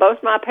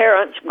both my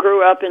parents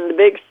grew up in the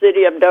big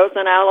city of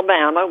Dothan,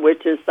 Alabama,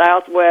 which is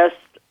southwest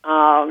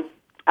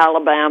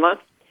Alabama,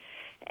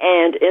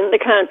 and in the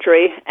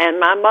country. And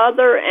my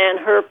mother and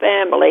her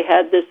family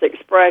had this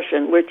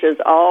expression, which has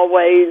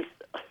always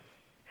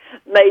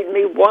made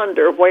me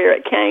wonder where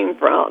it came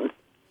from.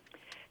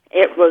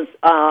 It was,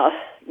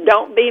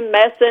 don't be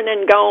messing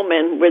and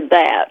goming with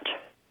that.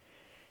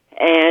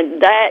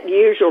 And that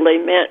usually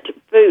meant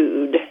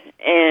food.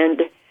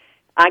 And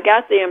I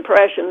got the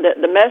impression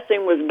that the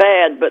messing was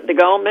bad, but the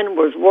goming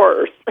was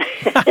worse.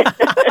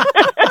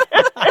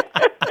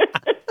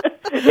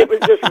 It was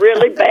just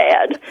really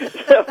bad.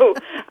 So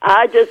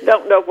I just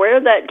don't know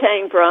where that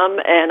came from,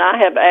 and I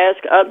have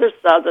asked other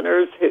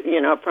Southerners, who,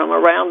 from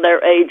around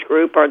their age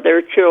group or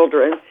their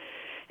children,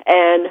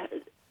 and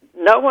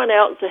no one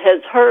else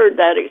has heard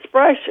that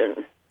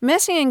expression.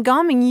 Messing and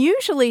goming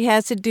usually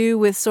has to do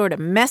with sort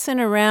of messing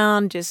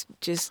around, just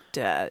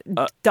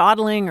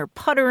dawdling or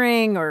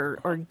puttering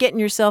or getting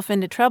yourself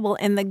into trouble.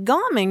 And the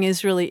goming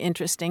is really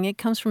interesting. It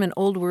comes from an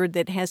old word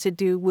that has to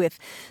do with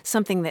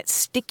something that's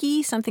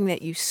sticky, something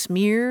that you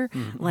smear,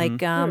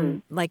 like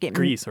it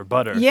grease or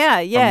butter.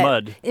 Yeah. Or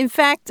mud. In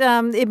fact,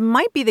 it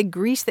might be the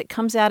grease that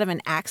comes out of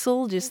an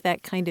axle, just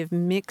that kind of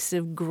mix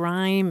of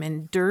grime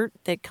and dirt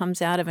that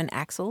comes out of an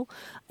axle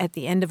at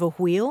the end of a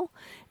wheel.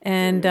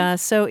 And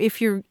so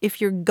if you're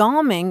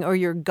goming or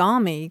you're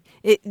gommy,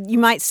 you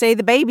might say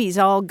the baby's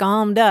all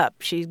gommed up.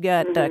 She's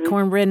got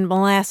cornbread and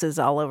molasses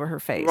all over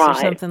her face or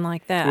something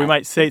like that. We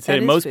might say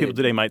today, most people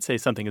today might say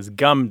something is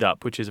gummed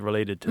up, which is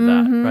related to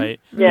that, right?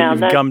 Yeah,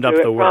 You've gummed up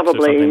the works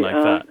or something like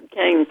that.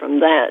 Came from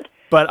that.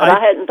 But I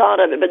hadn't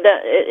thought of it. But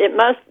it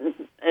must.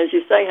 as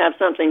you say, have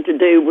something to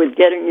do with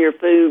getting your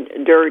food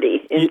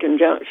dirty in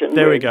conjunction.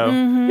 There with we go.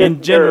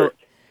 dirt.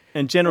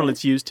 In general,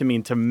 it's used to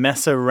mean to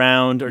mess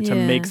around or to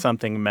make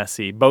something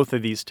messy. Both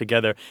of these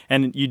together.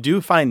 And you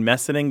do find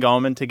messin and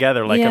gallman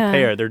together like a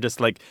pair. They're just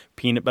like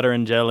peanut butter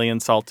and jelly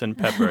and salt and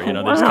pepper. You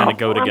know, they just kind of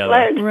go together.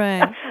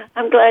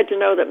 I'm glad to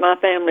know that my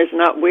family's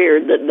not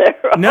weird. That they're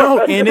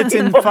no, and it's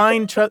in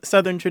fine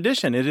Southern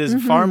tradition. It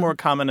is far more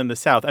common in the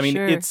South. I mean,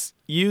 it's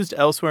used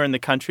elsewhere in the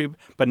country,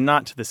 but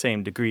not to the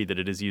same degree that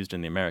it is used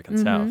in the American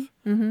South.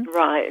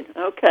 Right,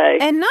 okay.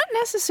 And not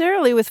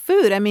necessarily with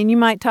food. I mean, you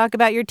might talk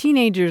about your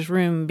teenager's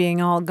room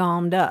being all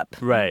gommed up.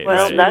 Right.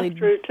 Well, that's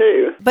true,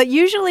 too. But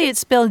usually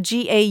it's spelled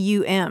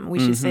G-A-U-M. We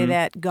should say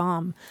that,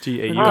 gom.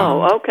 G-A-U-M.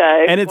 Oh,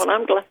 okay. And it's,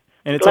 I'm glad.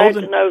 And it's glad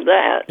to know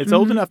that. It's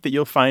old enough that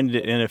you'll find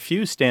it in a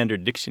few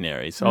standard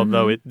dictionaries,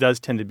 although it does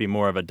tend to be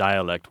more of a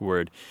dialect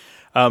word.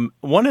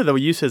 One of the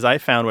uses I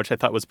found, which I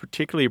thought was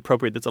particularly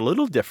appropriate, that's a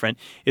little different,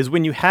 is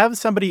when you have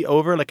somebody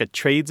over, like a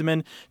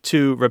tradesman,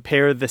 to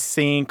repair the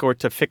sink or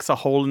to fix a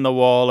hole in the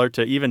wall or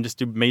to even just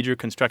do major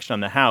construction on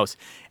the house.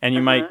 And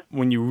you might,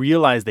 when you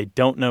realize they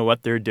don't know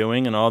what they're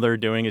doing and all they're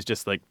doing is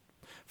just like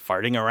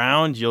farting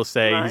around, you'll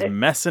say, he's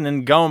messing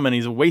and gumming,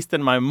 he's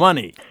wasting my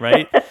money,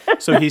 right?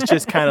 So he's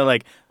just kind of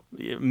like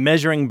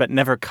measuring but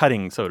never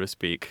cutting, so to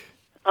speak.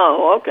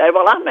 Oh, okay.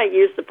 Well, I may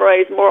use the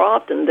phrase more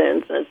often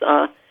then, since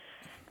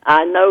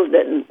I know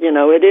that, you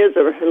know, it is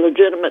a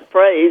legitimate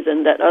phrase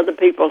and that other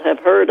people have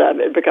heard of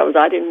it, because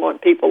I didn't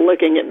want people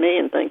looking at me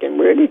and thinking,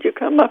 where did you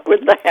come up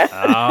with that?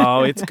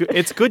 Oh,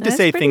 it's good to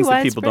say things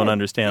that people don't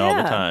understand all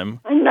the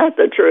time. And that's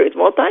the truth.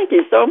 Well, thank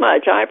you so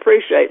much. I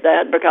appreciate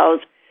that, because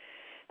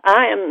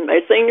I am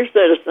a senior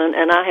citizen,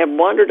 and I have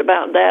wondered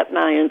about that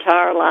my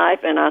entire life,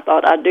 and I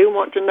thought I do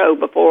want to know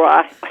before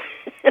I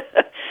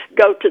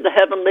go to the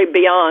heavenly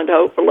beyond,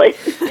 hopefully.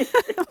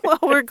 Well,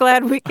 we're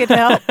glad we could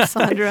help,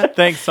 Sandra.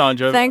 Thanks,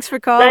 Sandra. Thanks for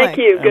calling. Thank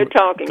you. Good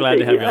talking glad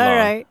to have you along. All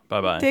right.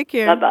 Bye-bye. Take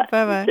care. Bye-bye.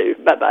 Bye-bye. You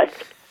too. Bye-bye.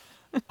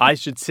 I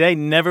should say,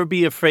 never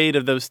be afraid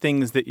of those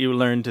things that you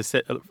learn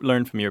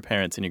from your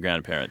parents and your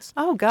grandparents.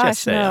 Oh, gosh,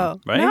 Just say no.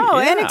 'em, right? No,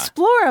 and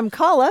explore them.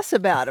 Call us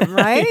about them,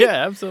 right?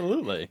 Yeah,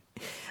 absolutely.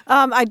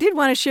 I did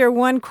want to share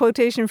one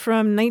quotation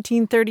from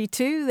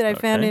 1932 that I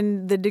found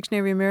in the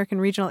Dictionary of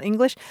American Regional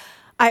English.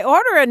 I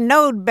order a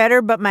knowed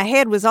better, but my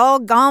head was all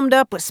gommed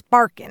up with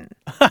sparkin'.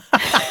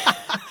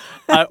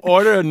 I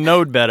order a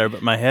knowed better,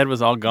 but my head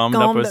was all gommed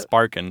up with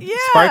sparkin'. Yeah.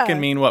 Sparkin'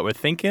 mean what? With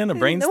thinking? A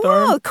brainstorm?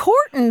 Well,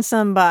 courting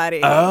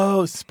somebody.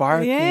 Oh,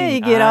 sparking. Yeah,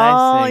 you get you get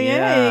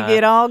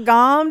all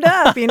gommed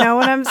up. You know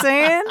what I'm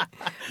saying?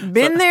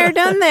 Been there,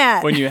 done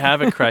that. When you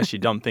have a crush, you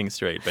don't think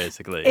straight,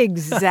 basically.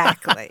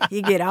 Exactly.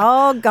 You get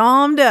all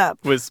gommed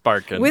up. With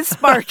sparkin'. With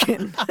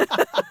sparkin'.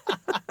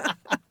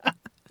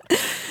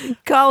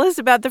 Call us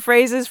about the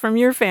phrases from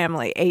your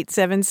family.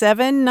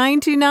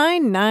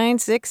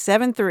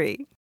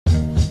 877-929-9673.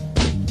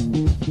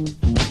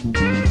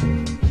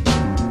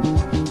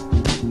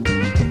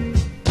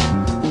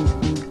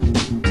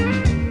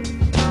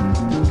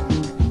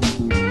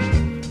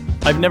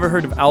 I've never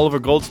heard of Oliver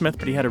Goldsmith,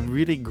 but he had a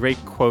really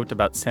great quote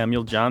about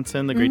Samuel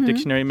Johnson, the great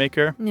dictionary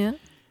maker. Yeah.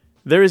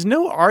 There is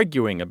no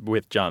arguing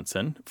with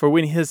Johnson, for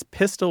when his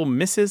pistol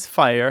misses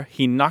fire,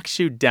 he knocks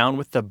you down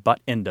with the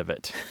butt end of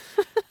it.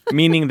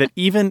 Meaning that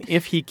even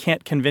if he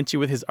can't convince you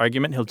with his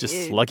argument, he'll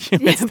just slug you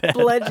instead.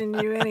 Bludgeon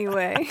you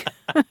anyway.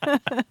 A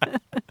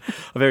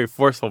very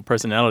forceful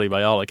personality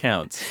by all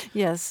accounts.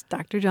 Yes,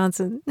 Dr.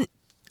 Johnson.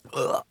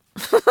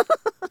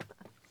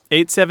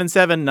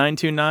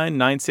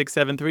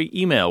 877-929-9673.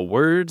 Email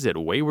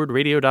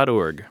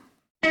words@waywardradio.org.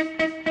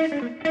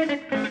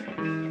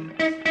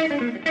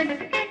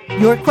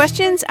 Your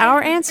questions,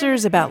 our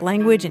answers about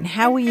language and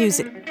how we use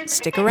it.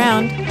 Stick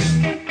around.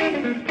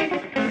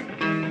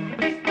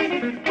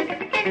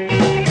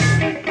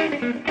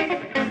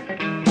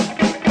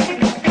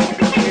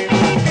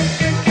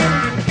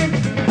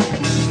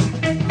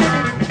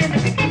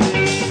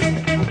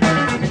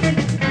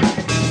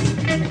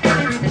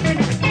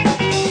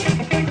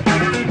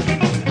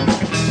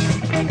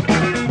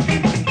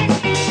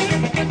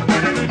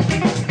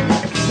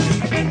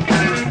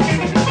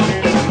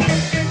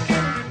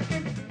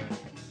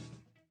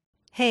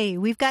 Hey,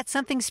 we've got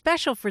something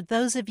special for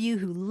those of you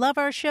who love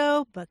our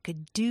show but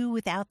could do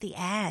without the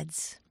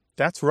ads.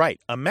 That's right.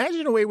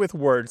 Imagine a way with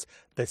words,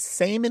 the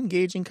same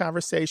engaging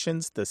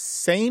conversations, the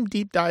same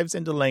deep dives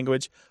into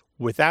language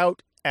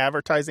without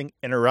advertising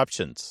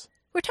interruptions.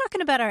 We're talking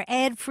about our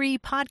ad-free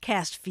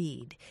podcast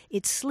feed.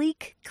 It's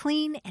sleek,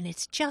 clean, and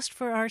it's just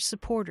for our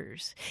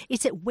supporters.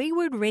 It's at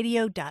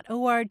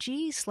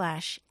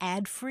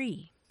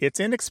waywardradio.org/ad-free. It's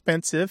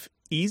inexpensive,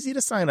 easy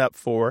to sign up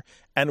for,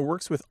 and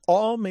works with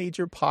all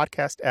major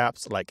podcast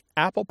apps like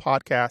Apple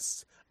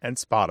Podcasts and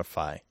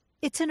Spotify.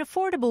 It's an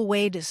affordable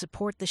way to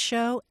support the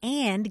show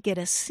and get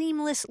a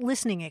seamless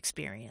listening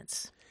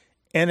experience.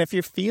 And if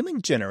you're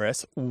feeling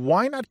generous,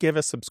 why not give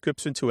a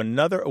subscription to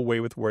another Away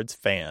with Words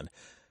fan?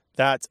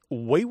 That's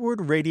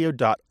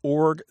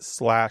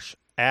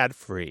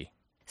waywardradio.org/ad-free.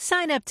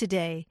 Sign up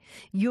today.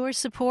 Your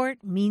support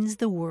means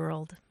the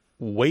world.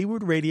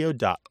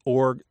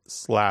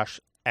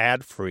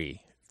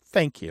 waywardradio.org/ad-free.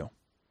 Thank you.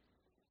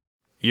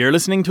 You're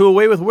listening to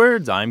Away with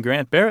Words. I'm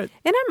Grant Barrett.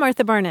 And I'm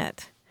Martha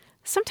Barnett.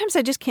 Sometimes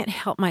I just can't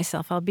help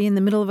myself. I'll be in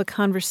the middle of a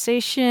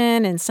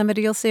conversation and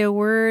somebody will say a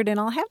word and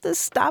I'll have to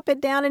stop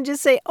it down and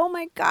just say, oh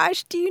my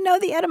gosh, do you know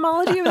the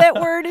etymology of that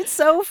word? It's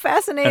so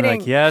fascinating. I'm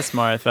like, yes,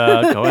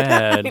 Martha, go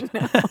ahead. I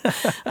know.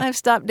 I've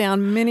stopped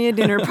down many a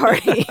dinner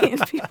party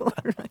and people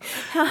are like,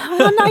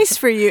 how nice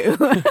for you.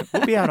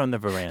 We'll be out on the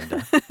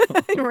veranda.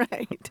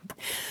 Right.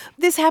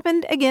 This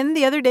happened again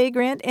the other day,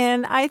 Grant,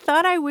 and I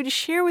thought I would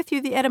share with you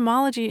the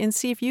etymology and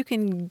see if you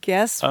can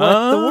guess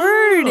what the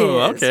word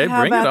is. Okay,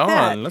 How bring it about on.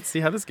 that? Let's see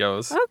how this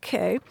goes.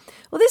 Okay.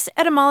 Well, this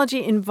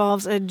etymology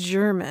involves a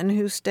German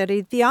who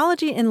studied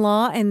theology and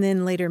law and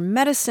then later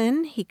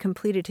medicine. He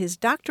completed his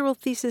doctoral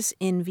thesis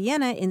in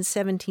Vienna in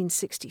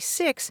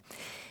 1766.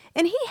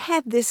 And he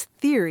had this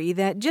theory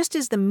that just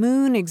as the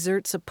moon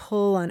exerts a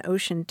pull on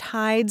ocean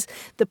tides,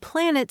 the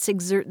planets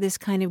exert this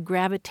kind of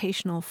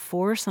gravitational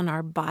force on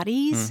our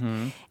bodies,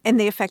 and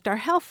they affect our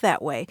health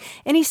that way.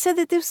 And he said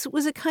that this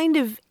was a kind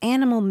of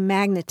animal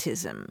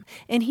magnetism.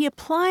 And he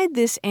applied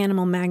this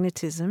animal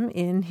magnetism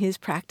in his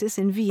practice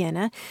in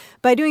Vienna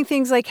by doing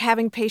things like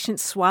having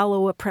patients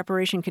swallow a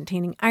preparation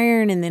containing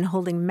iron and then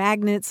holding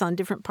magnets on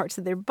different parts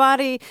of their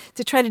body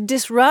to try to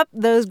disrupt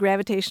those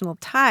gravitational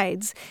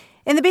tides.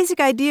 And the basic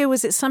idea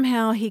was that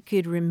somehow he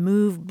could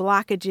remove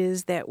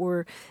blockages that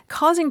were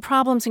causing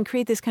problems and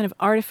create this kind of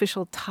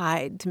artificial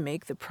tide to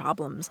make the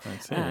problems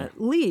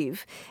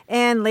leave.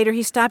 And later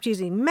he stopped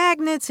using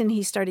magnets and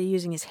he started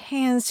using his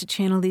hands to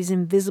channel these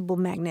invisible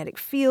magnetic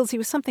fields. He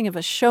was something of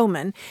a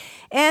showman.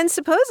 And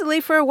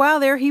supposedly for a while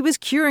there, he was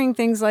curing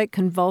things like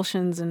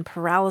convulsions and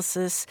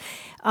paralysis.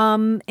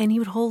 And he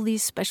would hold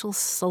these special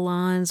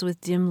salons with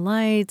dim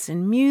lights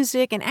and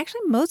music. And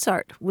actually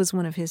Mozart was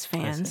one of his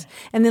fans.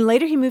 And then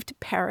later he moved to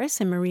Paris,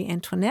 and Marie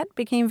Antoinette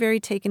became very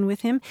taken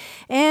with him.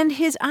 And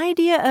his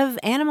idea of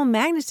animal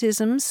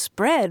magnetism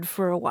spread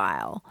for a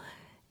while.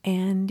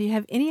 And do you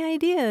have any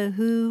idea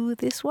who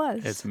this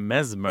was? It's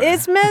Mesmer.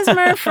 It's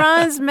Mesmer,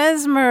 Franz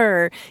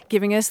Mesmer,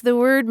 giving us the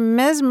word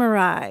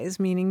mesmerize,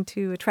 meaning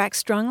to attract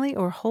strongly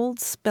or hold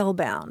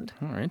spellbound.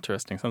 Oh,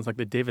 interesting. Sounds like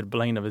the David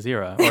Blaine of his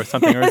era or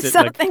something. Or is it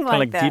Something kind of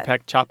like that.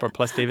 Deepak Chopra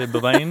plus David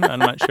Blaine? I'm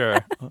not sure.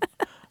 A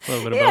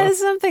little bit of Yeah, both.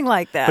 something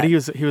like that. But he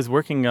was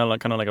working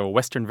kind of like a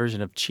Western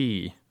version of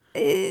Chi.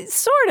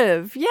 Sort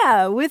of,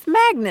 yeah, with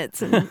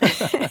magnets and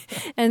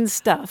and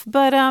stuff.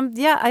 But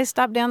yeah, I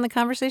stopped down the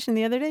conversation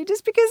the other day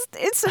just because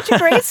it's such a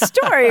great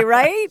story,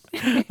 right?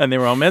 And they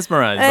were all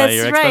mesmerized by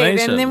your explanation.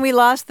 That's right. And then we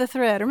lost the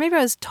thread, or maybe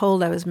I was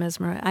told I was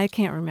mesmerized. I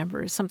can't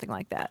remember, something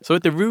like that. So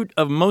at the root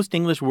of most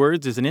English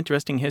words is an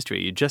interesting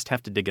history. You just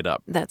have to dig it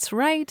up. That's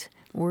right.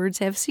 Words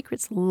have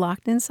secrets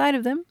locked inside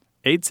of them.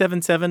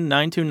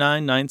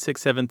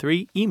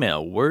 877-929-9673.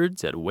 Email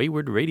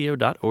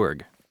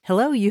words@waywardradio.org.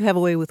 Hello, you have a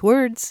way with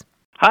words.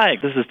 Hi,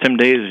 this is Tim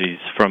Daisies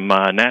from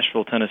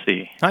Nashville,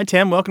 Tennessee. Hi,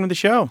 Tim. Welcome to the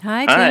show.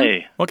 Hi, Tim.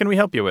 Hi. What can we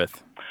help you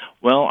with?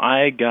 Well,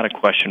 I got a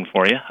question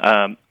for you.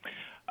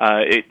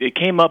 It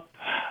came up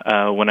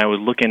when I was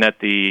looking at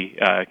the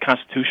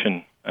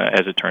Constitution,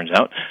 as it turns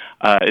out.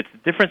 It's the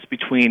difference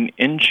between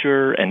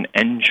insure and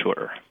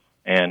ensure.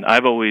 And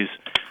I've always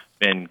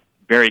been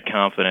very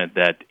confident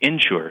that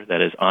insure,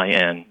 that is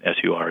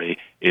I-N-S-U-R-E,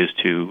 is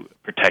to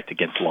protect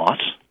against loss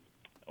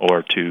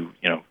or to,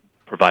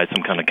 provide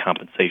some kind of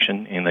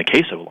compensation in the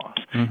case of a loss.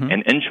 Mm-hmm.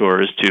 And ensure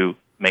is to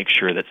make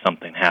sure that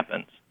something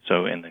happens.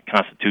 So in the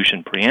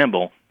Constitution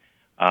preamble,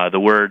 the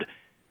word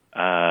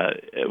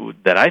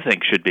that I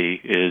think should be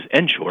is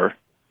ensure,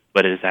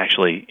 but it is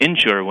actually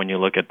insure when you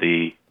look at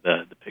the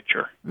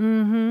picture.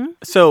 Mm-hmm.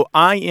 So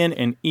I-N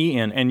and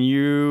E-N, and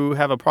you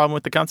have a problem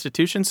with the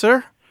Constitution,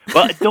 sir?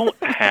 Well, I don't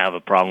have a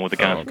problem with the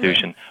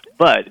Constitution,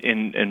 but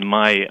in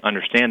my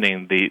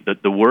understanding,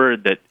 the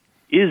word that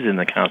is in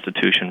the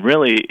Constitution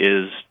really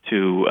is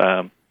to,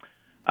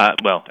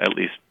 well, at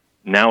least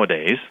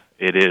nowadays,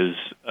 it is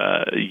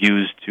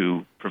used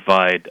to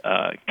provide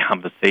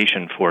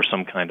compensation for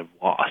some kind of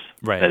loss.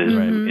 Right. That is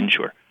Mm-hmm.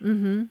 insure.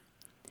 Mm-hmm.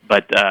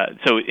 But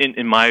so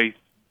in my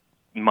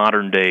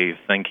modern day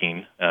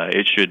thinking,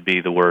 it should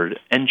be the word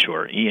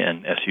ensure,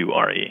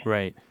 E-N-S-U-R-E.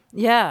 Right.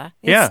 Yeah.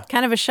 It's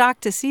kind of a shock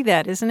to see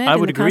that, isn't it? I in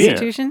would the agree.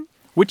 Constitution?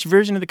 Which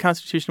version of the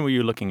Constitution were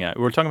you looking at?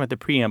 We're talking about the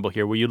preamble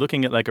here. Were you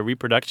looking at like a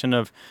reproduction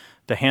of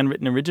the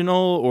handwritten original,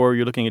 or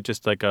you're looking at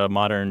just like a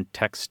modern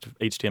text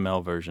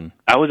HTML version?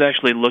 I was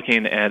actually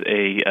looking at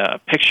a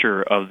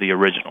picture of the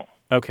original.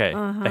 Okay.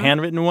 The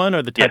handwritten one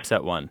or the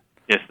typeset one?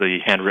 Yes, the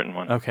handwritten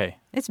one. Okay.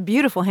 It's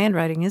beautiful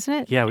handwriting, isn't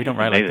it? Yeah, we don't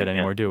write like that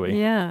anymore, do we?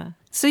 Yeah.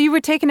 So you were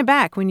taken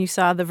aback when you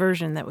saw the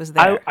version that was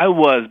there. I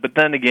was, but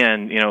then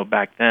again,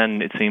 back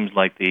then it seems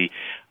like the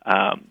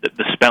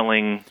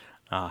spelling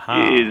is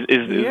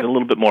a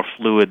little bit more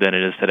fluid than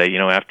it is today.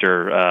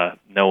 After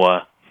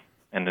Noah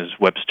and his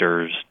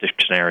Webster's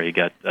dictionary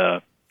got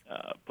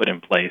put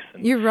in place.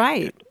 And you're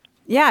right.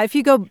 Yeah, if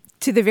you go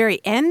to the very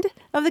end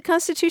of the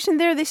Constitution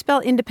there, they spell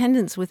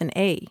independence with an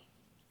A.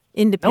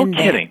 Independent.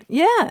 No kidding.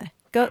 Yeah.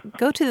 Go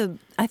to the,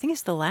 I think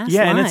it's the last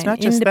yeah, line. And it's not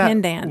just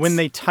Independence. that. When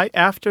they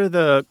after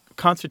the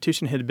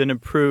Constitution had been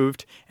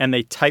approved and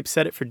they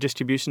typeset it for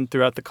distribution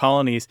throughout the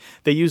colonies,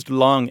 they used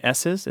long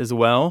S's as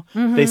well.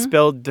 Mm-hmm. They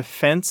spelled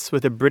defense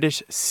with a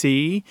British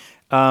C.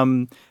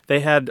 They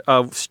had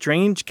a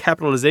strange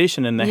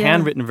capitalization in the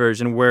handwritten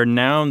version where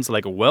nouns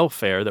like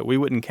welfare that we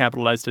wouldn't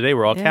capitalize today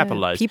were all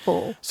capitalized.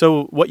 People.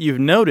 So what you've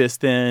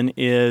noticed then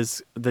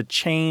is the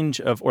change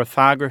of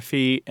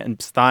orthography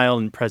and style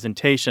and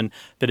presentation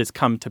that has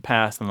come to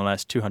pass in the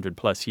last 200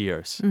 plus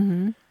years.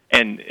 Mm-hmm.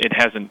 And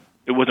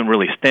it wasn't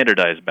really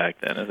standardized back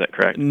then, is that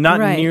correct? Not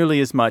nearly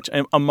as much.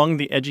 Among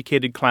the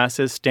educated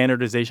classes,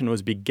 standardization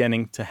was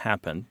beginning to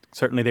happen.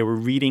 Certainly they were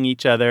reading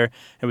each other.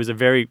 It was a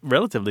very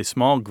relatively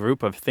small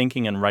group of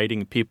thinking and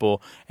writing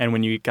people. And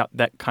when you got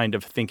that kind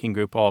of thinking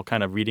group all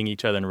kind of reading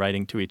each other and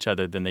writing to each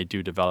other, then they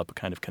do develop a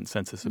kind of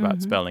consensus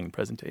about spelling and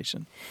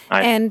presentation.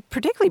 And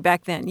particularly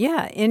back then,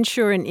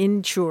 insure and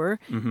insure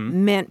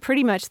meant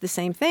pretty much the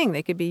same thing.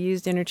 They could be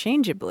used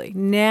interchangeably.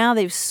 Now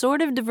they've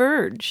sort of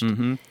diverged.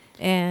 Mm-hmm.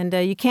 And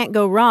you can't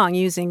go wrong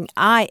using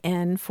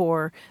IN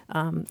for,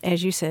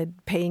 as you said,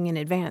 paying in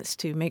advance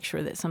to make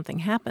sure that something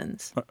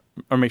happens.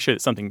 Or make sure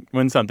that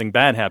when something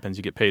bad happens,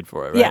 you get paid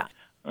for it, right? Yeah.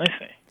 I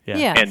see.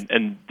 Yeah.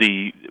 And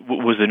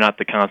was there not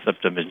the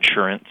concept of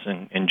insurance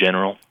in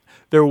general?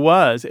 There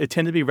was. It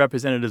tended to be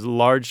represented as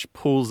large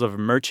pools of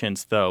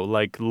merchants, though,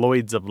 like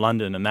Lloyd's of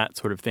London and that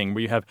sort of thing,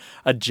 where you have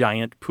a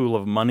giant pool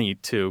of money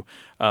to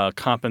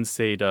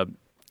compensate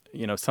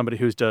somebody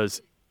who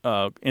does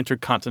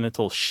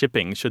intercontinental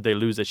shipping should they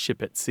lose a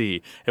ship at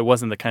sea. It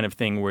wasn't the kind of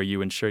thing where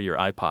you insure your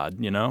iPod,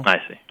 I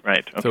see.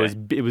 Right. Okay. So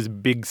it was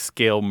big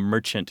scale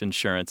merchant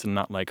insurance and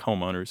not like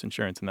homeowners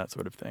insurance and that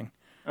sort of thing.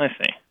 I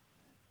see.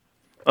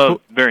 Oh,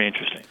 cool. Very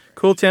interesting.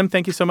 Cool, Tim.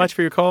 Thank you so much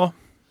for your call.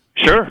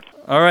 Sure.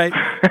 All right.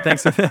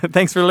 Thanks.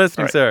 Thanks for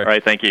listening, sir. All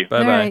right. Thank you.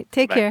 Bye-bye. All right.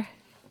 Take care.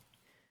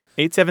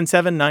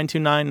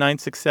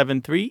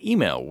 877-929-9673.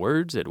 Email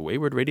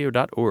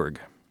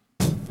words@waywardradio.org.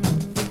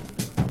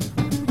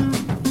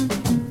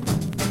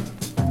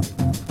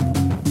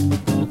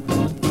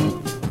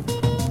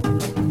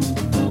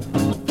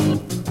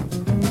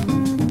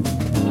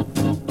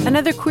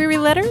 Another query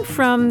letter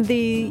from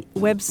the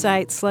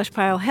website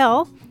Slushpile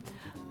Hell.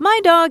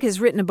 My dog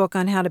has written a book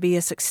on how to be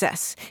a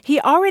success.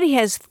 He already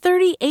has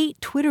 38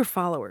 Twitter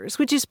followers,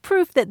 which is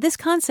proof that this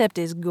concept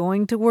is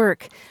going to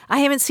work. I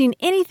haven't seen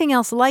anything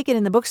else like it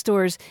in the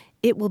bookstores.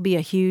 It will be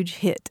a huge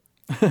hit.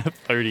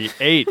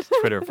 38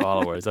 Twitter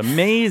followers.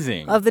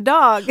 Amazing. Of the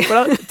dog.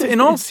 But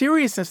in all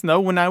seriousness, though,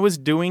 when I was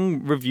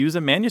doing reviews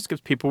of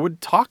manuscripts, people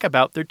would talk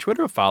about their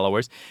Twitter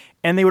followers,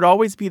 and they would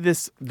always be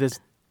this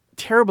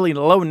terribly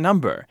low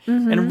number.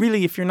 Mm-hmm. And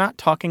really, if you're not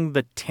talking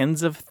the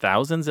tens of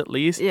thousands at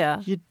least,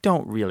 you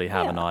don't really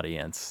have an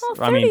audience. Well,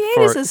 38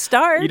 is a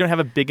start. You don't have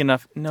a big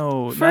enough...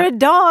 No. For a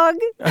dog.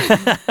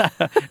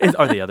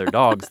 Are the other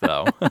dogs,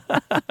 though?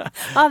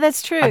 Oh,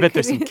 that's true. I bet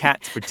there's some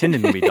cats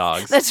pretending to be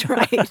dogs. That's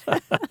right.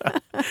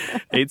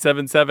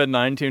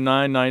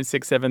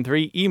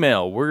 877-929-9673.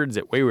 Email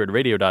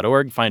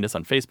words@waywardradio.org. Find us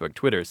on Facebook,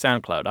 Twitter,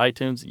 SoundCloud,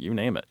 iTunes, you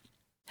name it.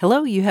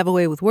 Hello, you have a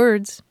way with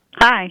words.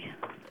 Hi,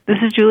 this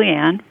is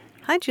Julianne.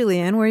 Hi,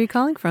 Julianne. Where are you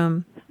calling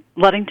from?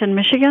 Ludington,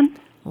 Michigan.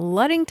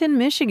 Ludington,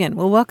 Michigan.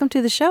 Well, welcome to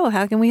the show.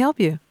 How can we help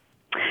you?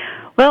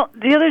 Well,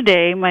 the other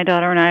day, my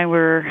daughter and I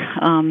were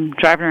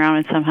driving around,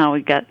 and somehow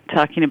we got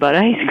talking about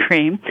ice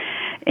cream,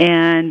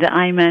 and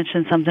I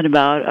mentioned something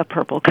about a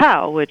purple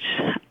cow, which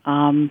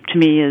to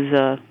me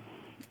is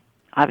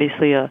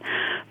obviously a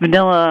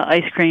vanilla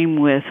ice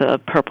cream with a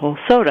purple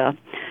soda,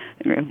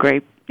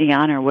 grape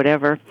neon or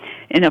whatever.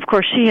 And, of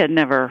course, she had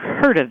never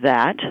heard of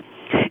that,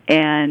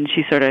 and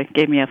she sort of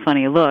gave me a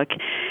funny look.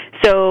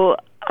 So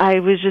I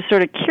was just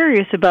sort of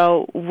curious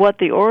about what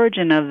the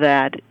origin of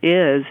that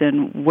is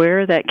and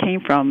where that came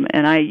from.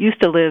 And I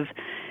used to live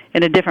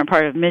in a different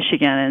part of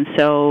Michigan, and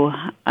so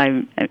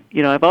I've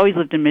always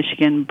lived in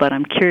Michigan, but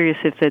I'm curious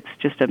if it's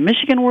just a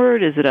Michigan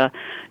word. Is it a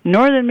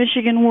northern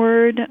Michigan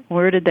word?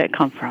 Where did that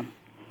come from?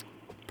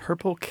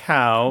 Purple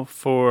cow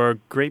for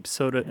grape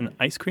soda and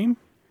ice cream?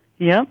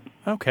 Yep.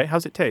 Okay,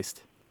 how's it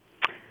taste?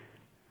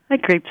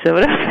 Like grape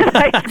soda.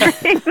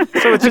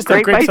 So it's just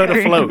a grape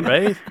soda float,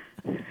 right?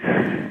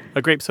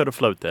 A grape soda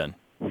float, then.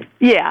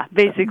 Yeah,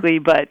 basically,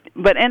 but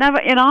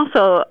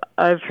also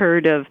I've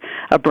heard of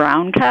a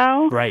brown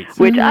cow, right?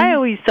 Which I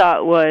always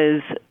thought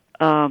was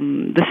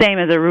the same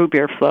as a root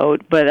beer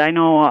float. But I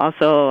know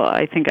also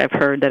I think I've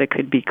heard that it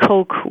could be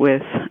Coke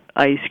with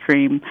ice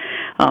cream.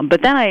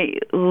 But then I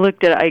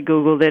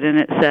Googled it, and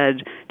it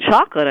said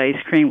chocolate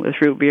ice cream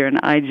with root beer, and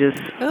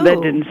that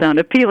didn't sound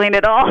appealing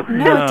at all.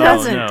 No, it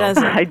doesn't.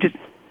 Doesn't.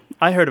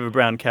 I heard of a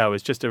brown cow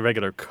as just a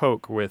regular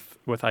Coke with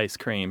ice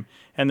cream.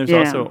 And there's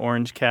also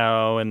orange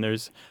cow, and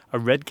there's a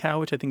red cow,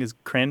 which I think is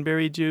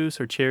cranberry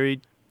juice or cherry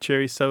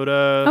cherry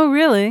soda. Oh,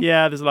 really?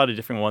 Yeah, there's a lot of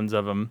different ones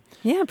of them.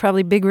 Yeah,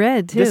 probably Big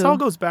Red, too. This all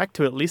goes back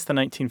to at least the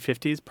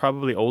 1950s,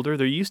 probably older.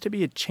 There used to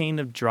be a chain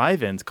of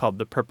drive-ins called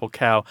the Purple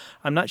Cow.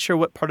 I'm not sure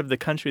what part of the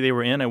country they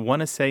were in. I want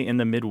to say in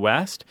the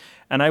Midwest.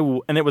 And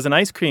it was an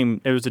ice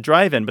cream. It was a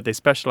drive-in, but they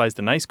specialized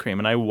in ice cream.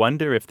 And I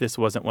wonder if this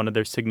wasn't one of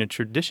their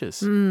signature dishes.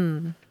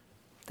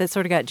 That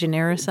sort of got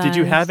genericized. Did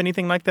you have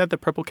anything like that, the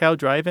Purple Cow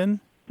drive-in?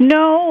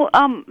 No,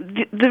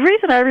 the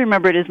reason I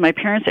remember it is my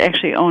parents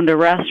actually owned a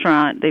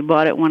restaurant. They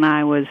bought it when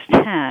I was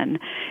 10,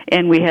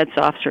 and we had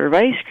soft serve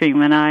ice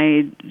cream, and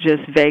I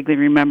just vaguely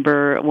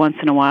remember once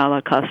in a while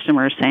a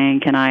customer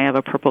saying, "Can I have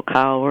a purple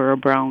cow or a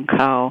brown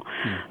cow?"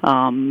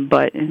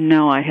 But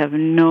no, I have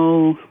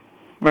no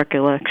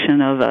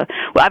recollection of a...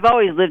 Well, I've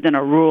always lived in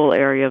a rural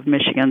area of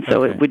Michigan,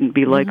 so it wouldn't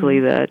be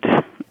likely that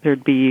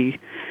there'd be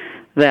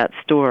that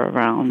store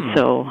around.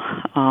 So...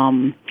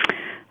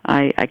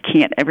 I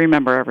can't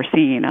remember ever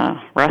seeing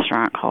a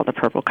restaurant called the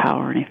Purple Cow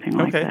or anything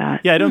like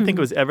that. Yeah, I don't think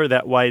it was ever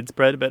that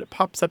widespread, but it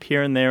pops up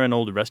here and there in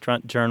old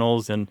restaurant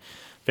journals and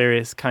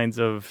various kinds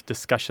of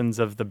discussions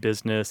of the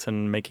business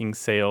and making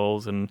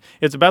sales. And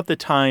it's about the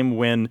time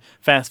when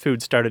fast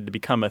food started to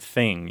become a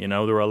thing. You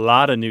know, there were a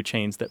lot of new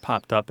chains that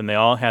popped up, and they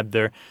all had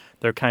their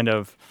kind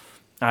of,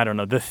 I don't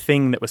know, the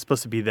thing that was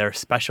supposed to be their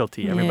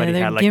specialty. Everybody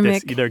had like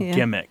gimmick, their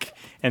gimmick.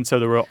 And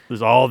so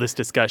there's all this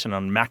discussion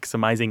on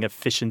maximizing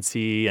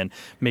efficiency and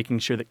making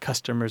sure that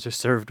customers are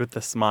served with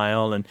a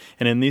smile. And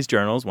in these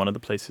journals, one of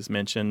the places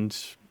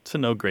mentioned to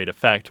no great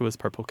effect was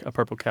a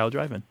Purple Cow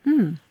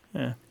drive-in.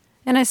 Yeah.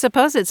 And I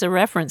suppose it's a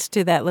reference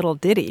to that little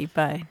ditty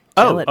by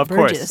Burgess.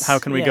 Burgess. Course. How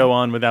can we go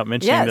on without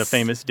mentioning the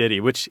famous ditty,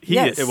 which he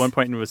at one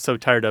point was so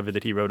tired of it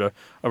that he wrote a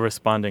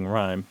responding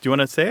rhyme. Do you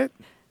want to say it?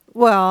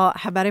 Well,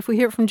 how about if we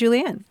hear it from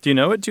Julianne? Do you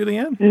know it,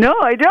 Julianne? No,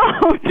 I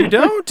don't. You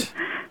don't?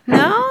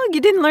 No,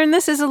 you didn't learn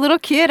this as a little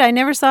kid. I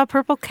never saw a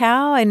purple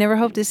cow. I never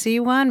hoped to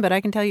see one, but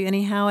I can tell you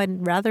anyhow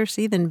I'd rather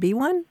see than be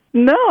one.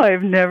 No,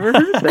 I've never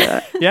heard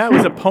that. Yeah, it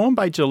was a poem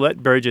by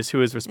Gillette Burgess, who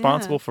was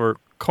responsible for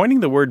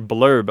coining the word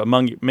blurb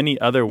among many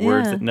other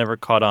words that never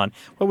caught on.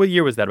 What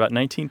year was that? About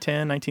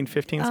 1910,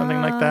 1915, something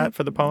like that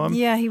for the poem?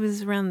 Yeah, he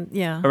was around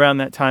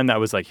that time. That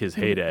was like his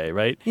heyday,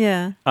 right?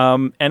 Yeah.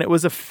 And it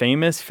was a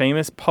famous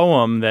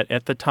poem that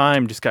at the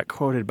time just got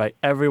quoted by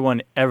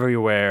everyone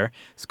everywhere,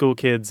 school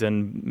kids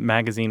and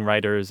magazine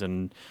writers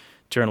and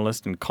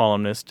journalist and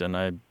columnist,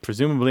 and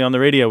presumably on the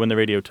radio when the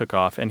radio took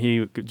off, and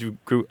he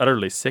grew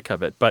utterly sick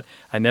of it. But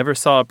I never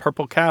saw a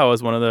purple cow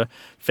as one of the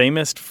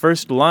famous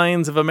first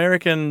lines of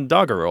American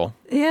doggerel.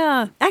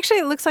 Yeah. Actually,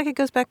 it looks like it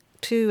goes back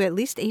to at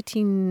least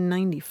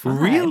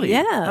 1895. Really?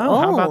 Yeah. Oh,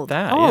 how about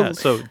that? Old. Yeah.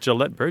 So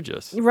Gillette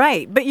Burgess.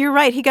 Right. But you're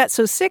right. He got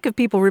so sick of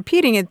people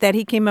repeating it that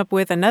he came up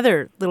with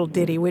another little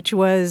ditty, which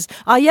was,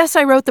 yes,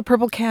 I wrote the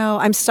purple cow.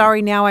 I'm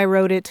sorry now I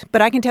wrote it.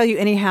 But I can tell you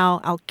anyhow,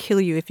 I'll kill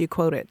you if you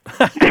quote it.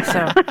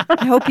 So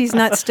I hope he's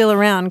not still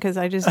around because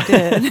I just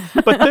did.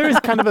 But there is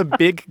kind of a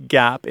big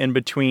gap in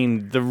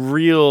between the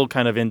real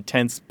kind of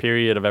intense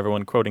period of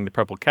everyone quoting the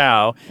purple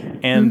cow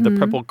and the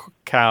purple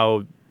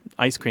cow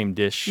ice cream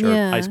dish or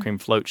ice cream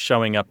float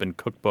showing up in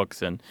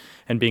cookbooks and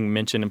being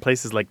mentioned in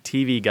places like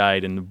TV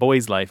Guide and the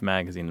Boy's Life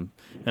magazine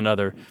and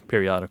other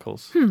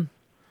periodicals.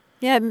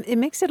 Yeah, it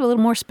makes it a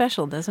little more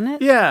special, doesn't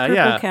it? Yeah,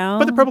 Purple cow.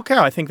 But the purple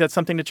cow, I think that's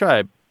something to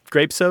try.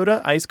 Grape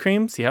soda, ice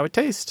cream, see how it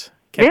tastes.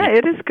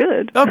 It is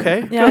good.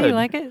 Okay, yeah, good. You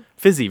like it?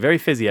 Fizzy, very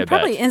fizzy, I bet.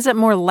 Probably ends up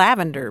more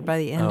lavender by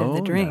the end of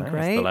the drink, nice.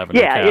 right? The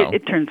lavender cow.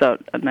 It turns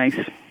out a nice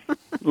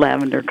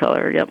lavender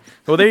color, yep.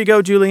 Well, there you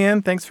go,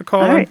 Julianne. Thanks for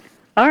calling.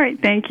 All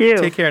right, thank you.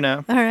 Take care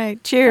now. All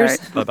right, cheers. All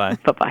right. Bye-bye.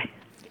 Bye-bye.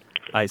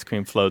 Ice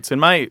cream floats. In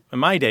my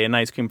day, an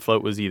ice cream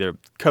float was either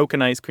Coke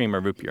and ice cream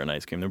or root beer and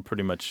ice cream. There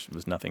pretty much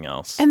was nothing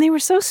else. And they were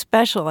so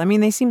special. I mean,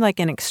 they seemed like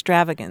an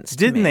extravagance.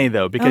 Didn't they,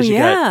 though? Because you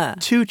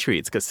got two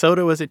treats. Because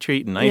soda was a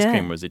treat and ice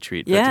cream was a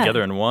treat. But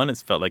together in one, it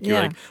felt like you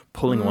were like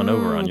pulling one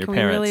over on your can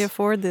parents. Can we really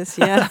afford this?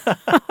 Yeah.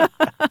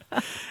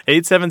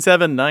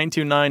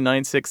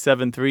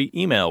 877-929-9673.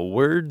 Email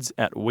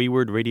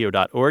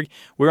words@waywardradio.org.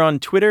 We're on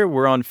Twitter.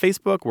 We're on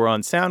Facebook. We're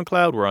on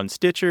SoundCloud. We're on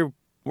Stitcher.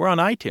 We're on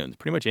iTunes.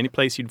 Pretty much any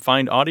place you'd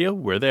find audio,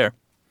 we're there.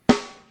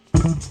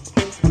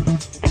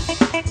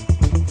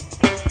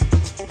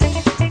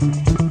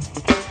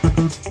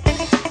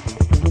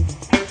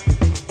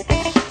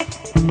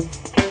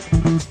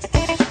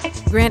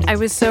 Grant, I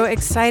was so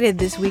excited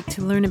this week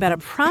to learn about a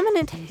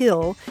prominent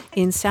hill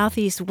in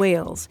southeast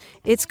Wales.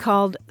 It's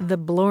called the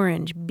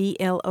Blorenge,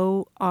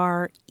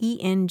 Blorenge.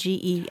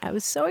 I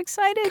was so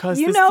excited. Because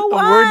you this know is a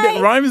why? word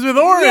that rhymes with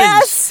orange.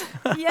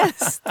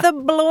 Yes, the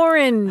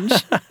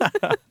Blorenge.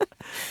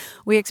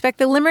 We expect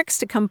the limericks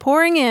to come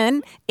pouring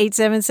in,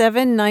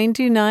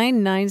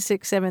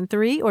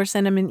 877-929-9673, or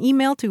send them an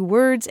email to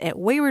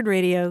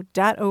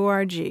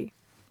words@waywardradio.org.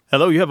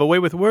 Hello, you have a way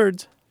with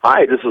words.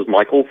 Hi, this is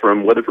Michael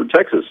from Weatherford,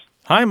 Texas.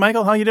 Hi,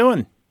 Michael. How you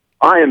doing?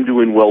 I am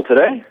doing well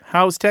today.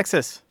 How's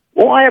Texas?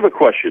 Well, I have a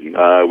question.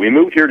 We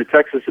moved here to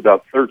Texas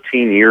about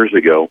 13 years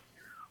ago.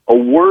 A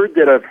word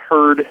that I've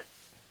heard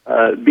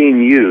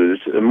being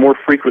used more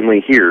frequently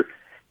here,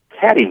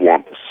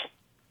 cattywampus.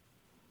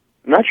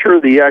 I'm not sure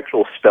the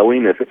actual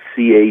spelling, if it's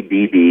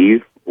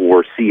C-A-D-D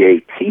or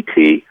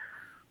C-A-T-T,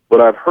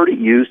 but I've heard it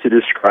used to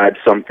describe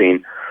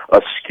something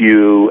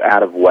askew,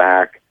 out of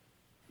whack,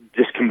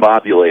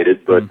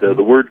 discombobulated. But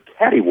the word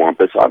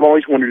cattywampus, I've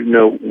always wanted to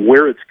know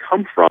where it's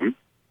come from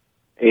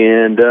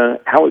and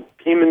how it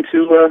came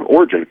into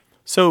origin.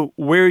 So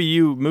where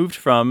you moved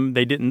from,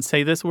 they didn't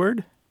say this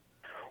word?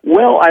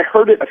 Well, I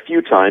heard it a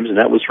few times, and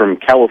that was from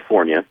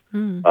California.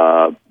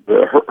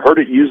 Heard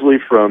it usually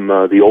from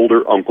the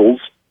older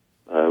uncles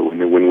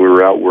when we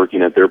were out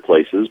working at their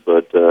places,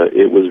 but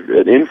it was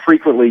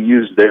infrequently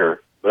used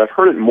there. But I've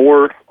heard it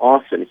more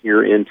often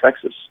here in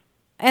Texas.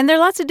 And there are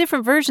lots of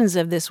different versions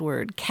of this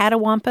word,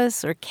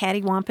 catawampus or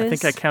cattywampus. I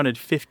think I counted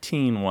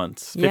 15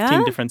 once.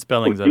 15 different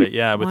spellings of it,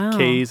 with Wow.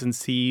 K's and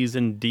C's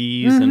and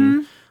D's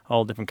and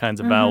all different kinds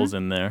of vowels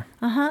in there.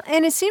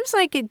 And it seems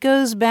like it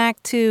goes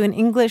back to an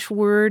English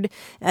word,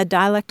 a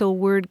dialectal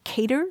word,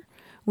 cater,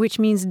 which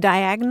means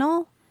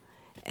diagonal,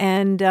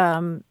 and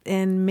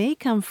may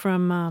come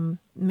from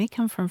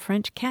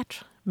French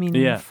quatre,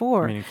 meaning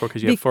four. Meaning four,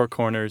 because you have four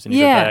corners and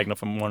you go diagonal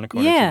from one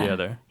corner to the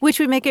other.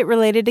 Which would make it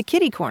related to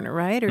kitty corner,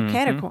 right? Or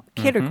catty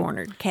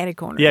corner.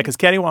 Yeah, because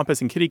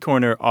cattywampus and kitty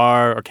corner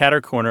or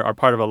catter corner are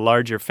part of a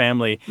larger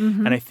family.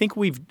 And I think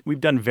we've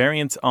done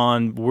variants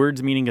on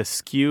words meaning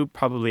askew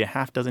probably a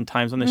half dozen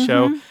times on the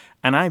show.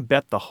 And I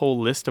bet the whole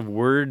list of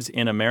words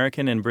in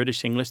American and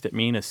British English that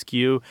mean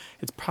askew,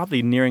 it's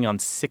probably nearing on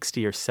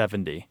 60 or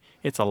 70.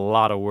 It's a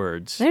lot of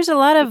words. There's a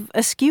lot of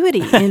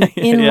askewy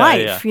in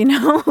life, you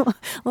know?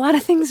 A lot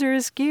of things are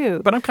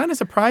askew. But I'm kind of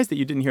surprised that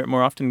you didn't hear it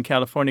more often in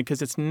California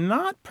because it's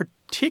not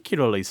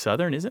particularly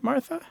southern, is it,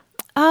 Martha?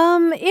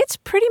 It's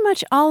pretty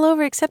much all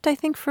over except I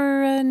think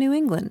for New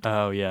England.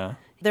 Oh, yeah.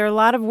 There are a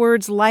lot of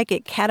words like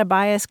it,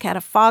 catabias,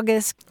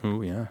 cataphagus,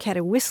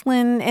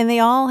 catawhistlin, and they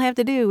all have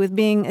to do with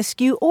being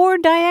askew or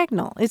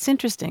diagonal. It's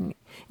interesting.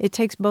 It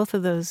takes both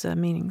of those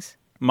meanings.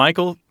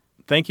 Michael,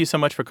 thank you so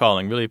much for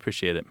calling. Really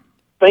appreciate it.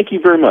 Thank you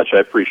very much. I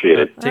appreciate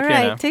it. Take care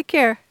now. Take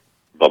care.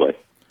 Bye-bye.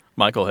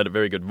 Michael had a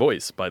very good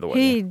voice, by the way.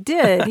 He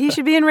did. He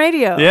should be in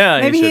radio.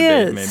 Maybe he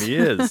is. Maybe he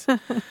is.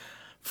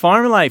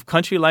 Farm life,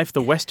 country life,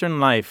 the Western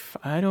life.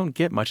 I don't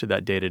get much of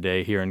that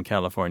day-to-day here in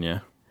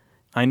California.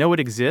 I know it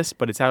exists,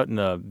 but it's out in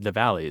the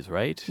valleys,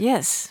 right?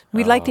 Yes.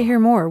 We'd like to hear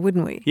more,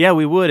 wouldn't we? Yeah,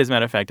 we would, as a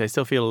matter of fact. I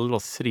still feel a little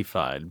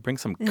cityfied. Bring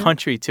some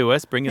country to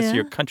us. Bring us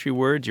your country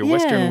words, your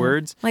Western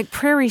words. Like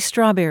prairie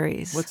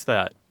strawberries. What's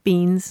that?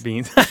 Beans.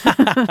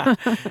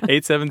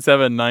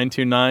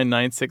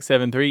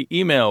 877-929-9673.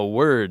 Email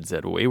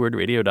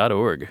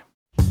words@waywardradio.org.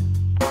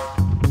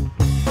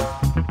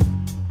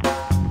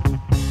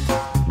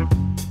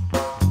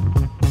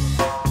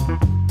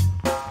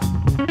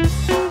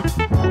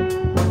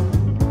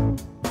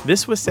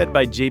 This was said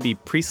by J.B.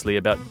 Priestley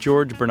about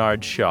George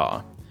Bernard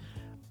Shaw.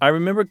 I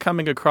remember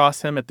coming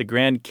across him at the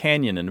Grand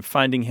Canyon and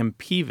finding him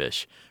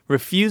peevish,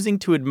 refusing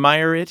to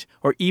admire it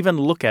or even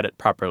look at it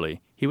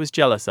properly. He was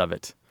jealous of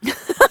it.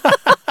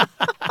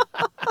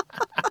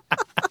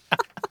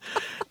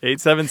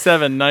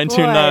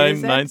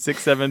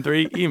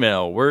 877-929-9673.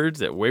 Email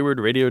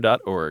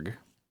words@waywardradio.org.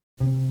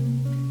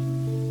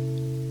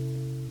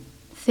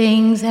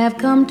 Things have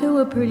come to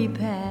a pretty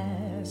pass.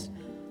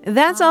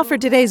 That's all for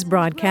today's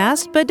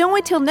broadcast, but don't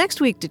wait till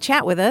next week to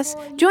chat with us.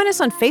 Join us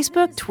on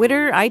Facebook,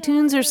 Twitter,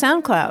 iTunes, or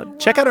SoundCloud.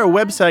 Check out our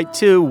website,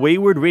 too,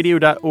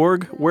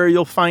 waywardradio.org, where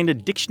you'll find a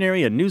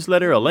dictionary, a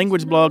newsletter, a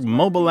language blog,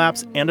 mobile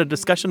apps, and a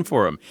discussion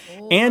forum.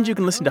 And you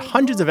can listen to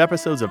hundreds of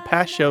episodes of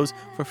past shows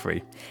for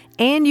free.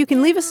 And you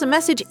can leave us a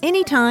message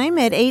anytime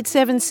at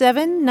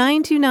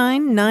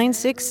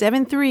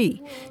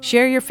 877-929-9673.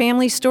 Share your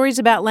family's stories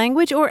about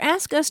language or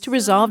ask us to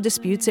resolve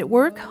disputes at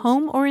work,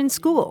 home, or in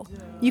school.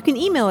 You can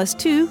email us,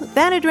 too.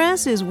 That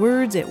address is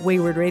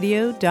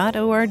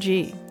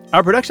words@waywardradio.org.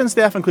 Our production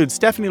staff includes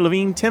Stephanie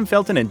Levine, Tim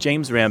Felton, and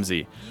James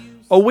Ramsey.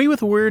 A Way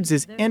with Words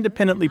is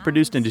independently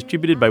produced and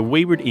distributed by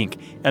Wayward Inc.,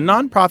 a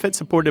nonprofit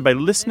supported by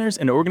listeners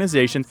and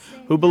organizations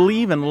who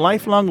believe in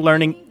lifelong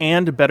learning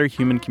and better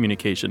human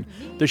communication.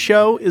 The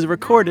show is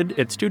recorded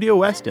at Studio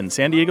West in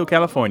San Diego,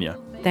 California.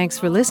 Thanks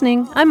for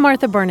listening. I'm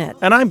Martha Barnett.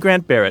 And I'm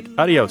Grant Barrett.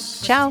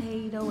 Adios. Ciao.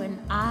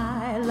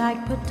 I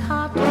like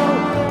potato,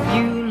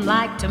 you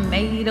like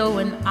tomato,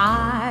 and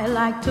I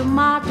like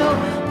tomato.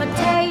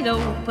 Potato,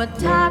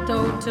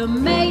 potato,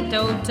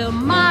 tomato,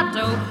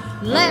 tomato.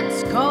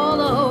 Let's call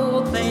the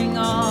whole thing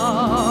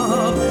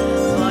off.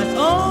 But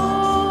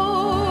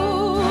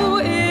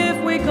oh,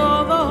 if we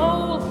call the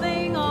whole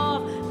thing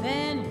off,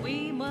 then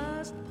we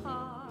must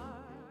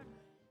part.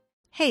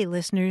 Hey,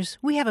 listeners,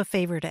 we have a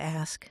favor to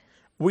ask.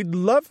 We'd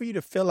love for you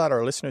to fill out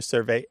our listener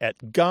survey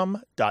at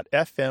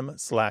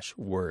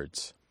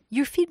gum.fm/words.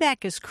 Your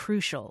feedback is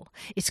crucial.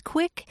 It's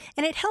quick,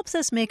 and it helps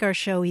us make our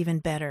show even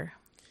better.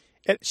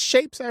 It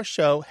shapes our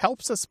show,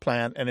 helps us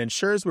plan, and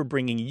ensures we're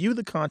bringing you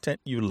the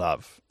content you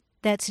love.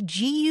 That's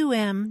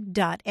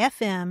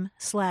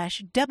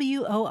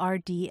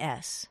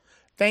gum.fm/WORDS.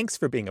 Thanks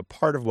for being a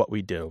part of what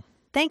we do.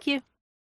 Thank you.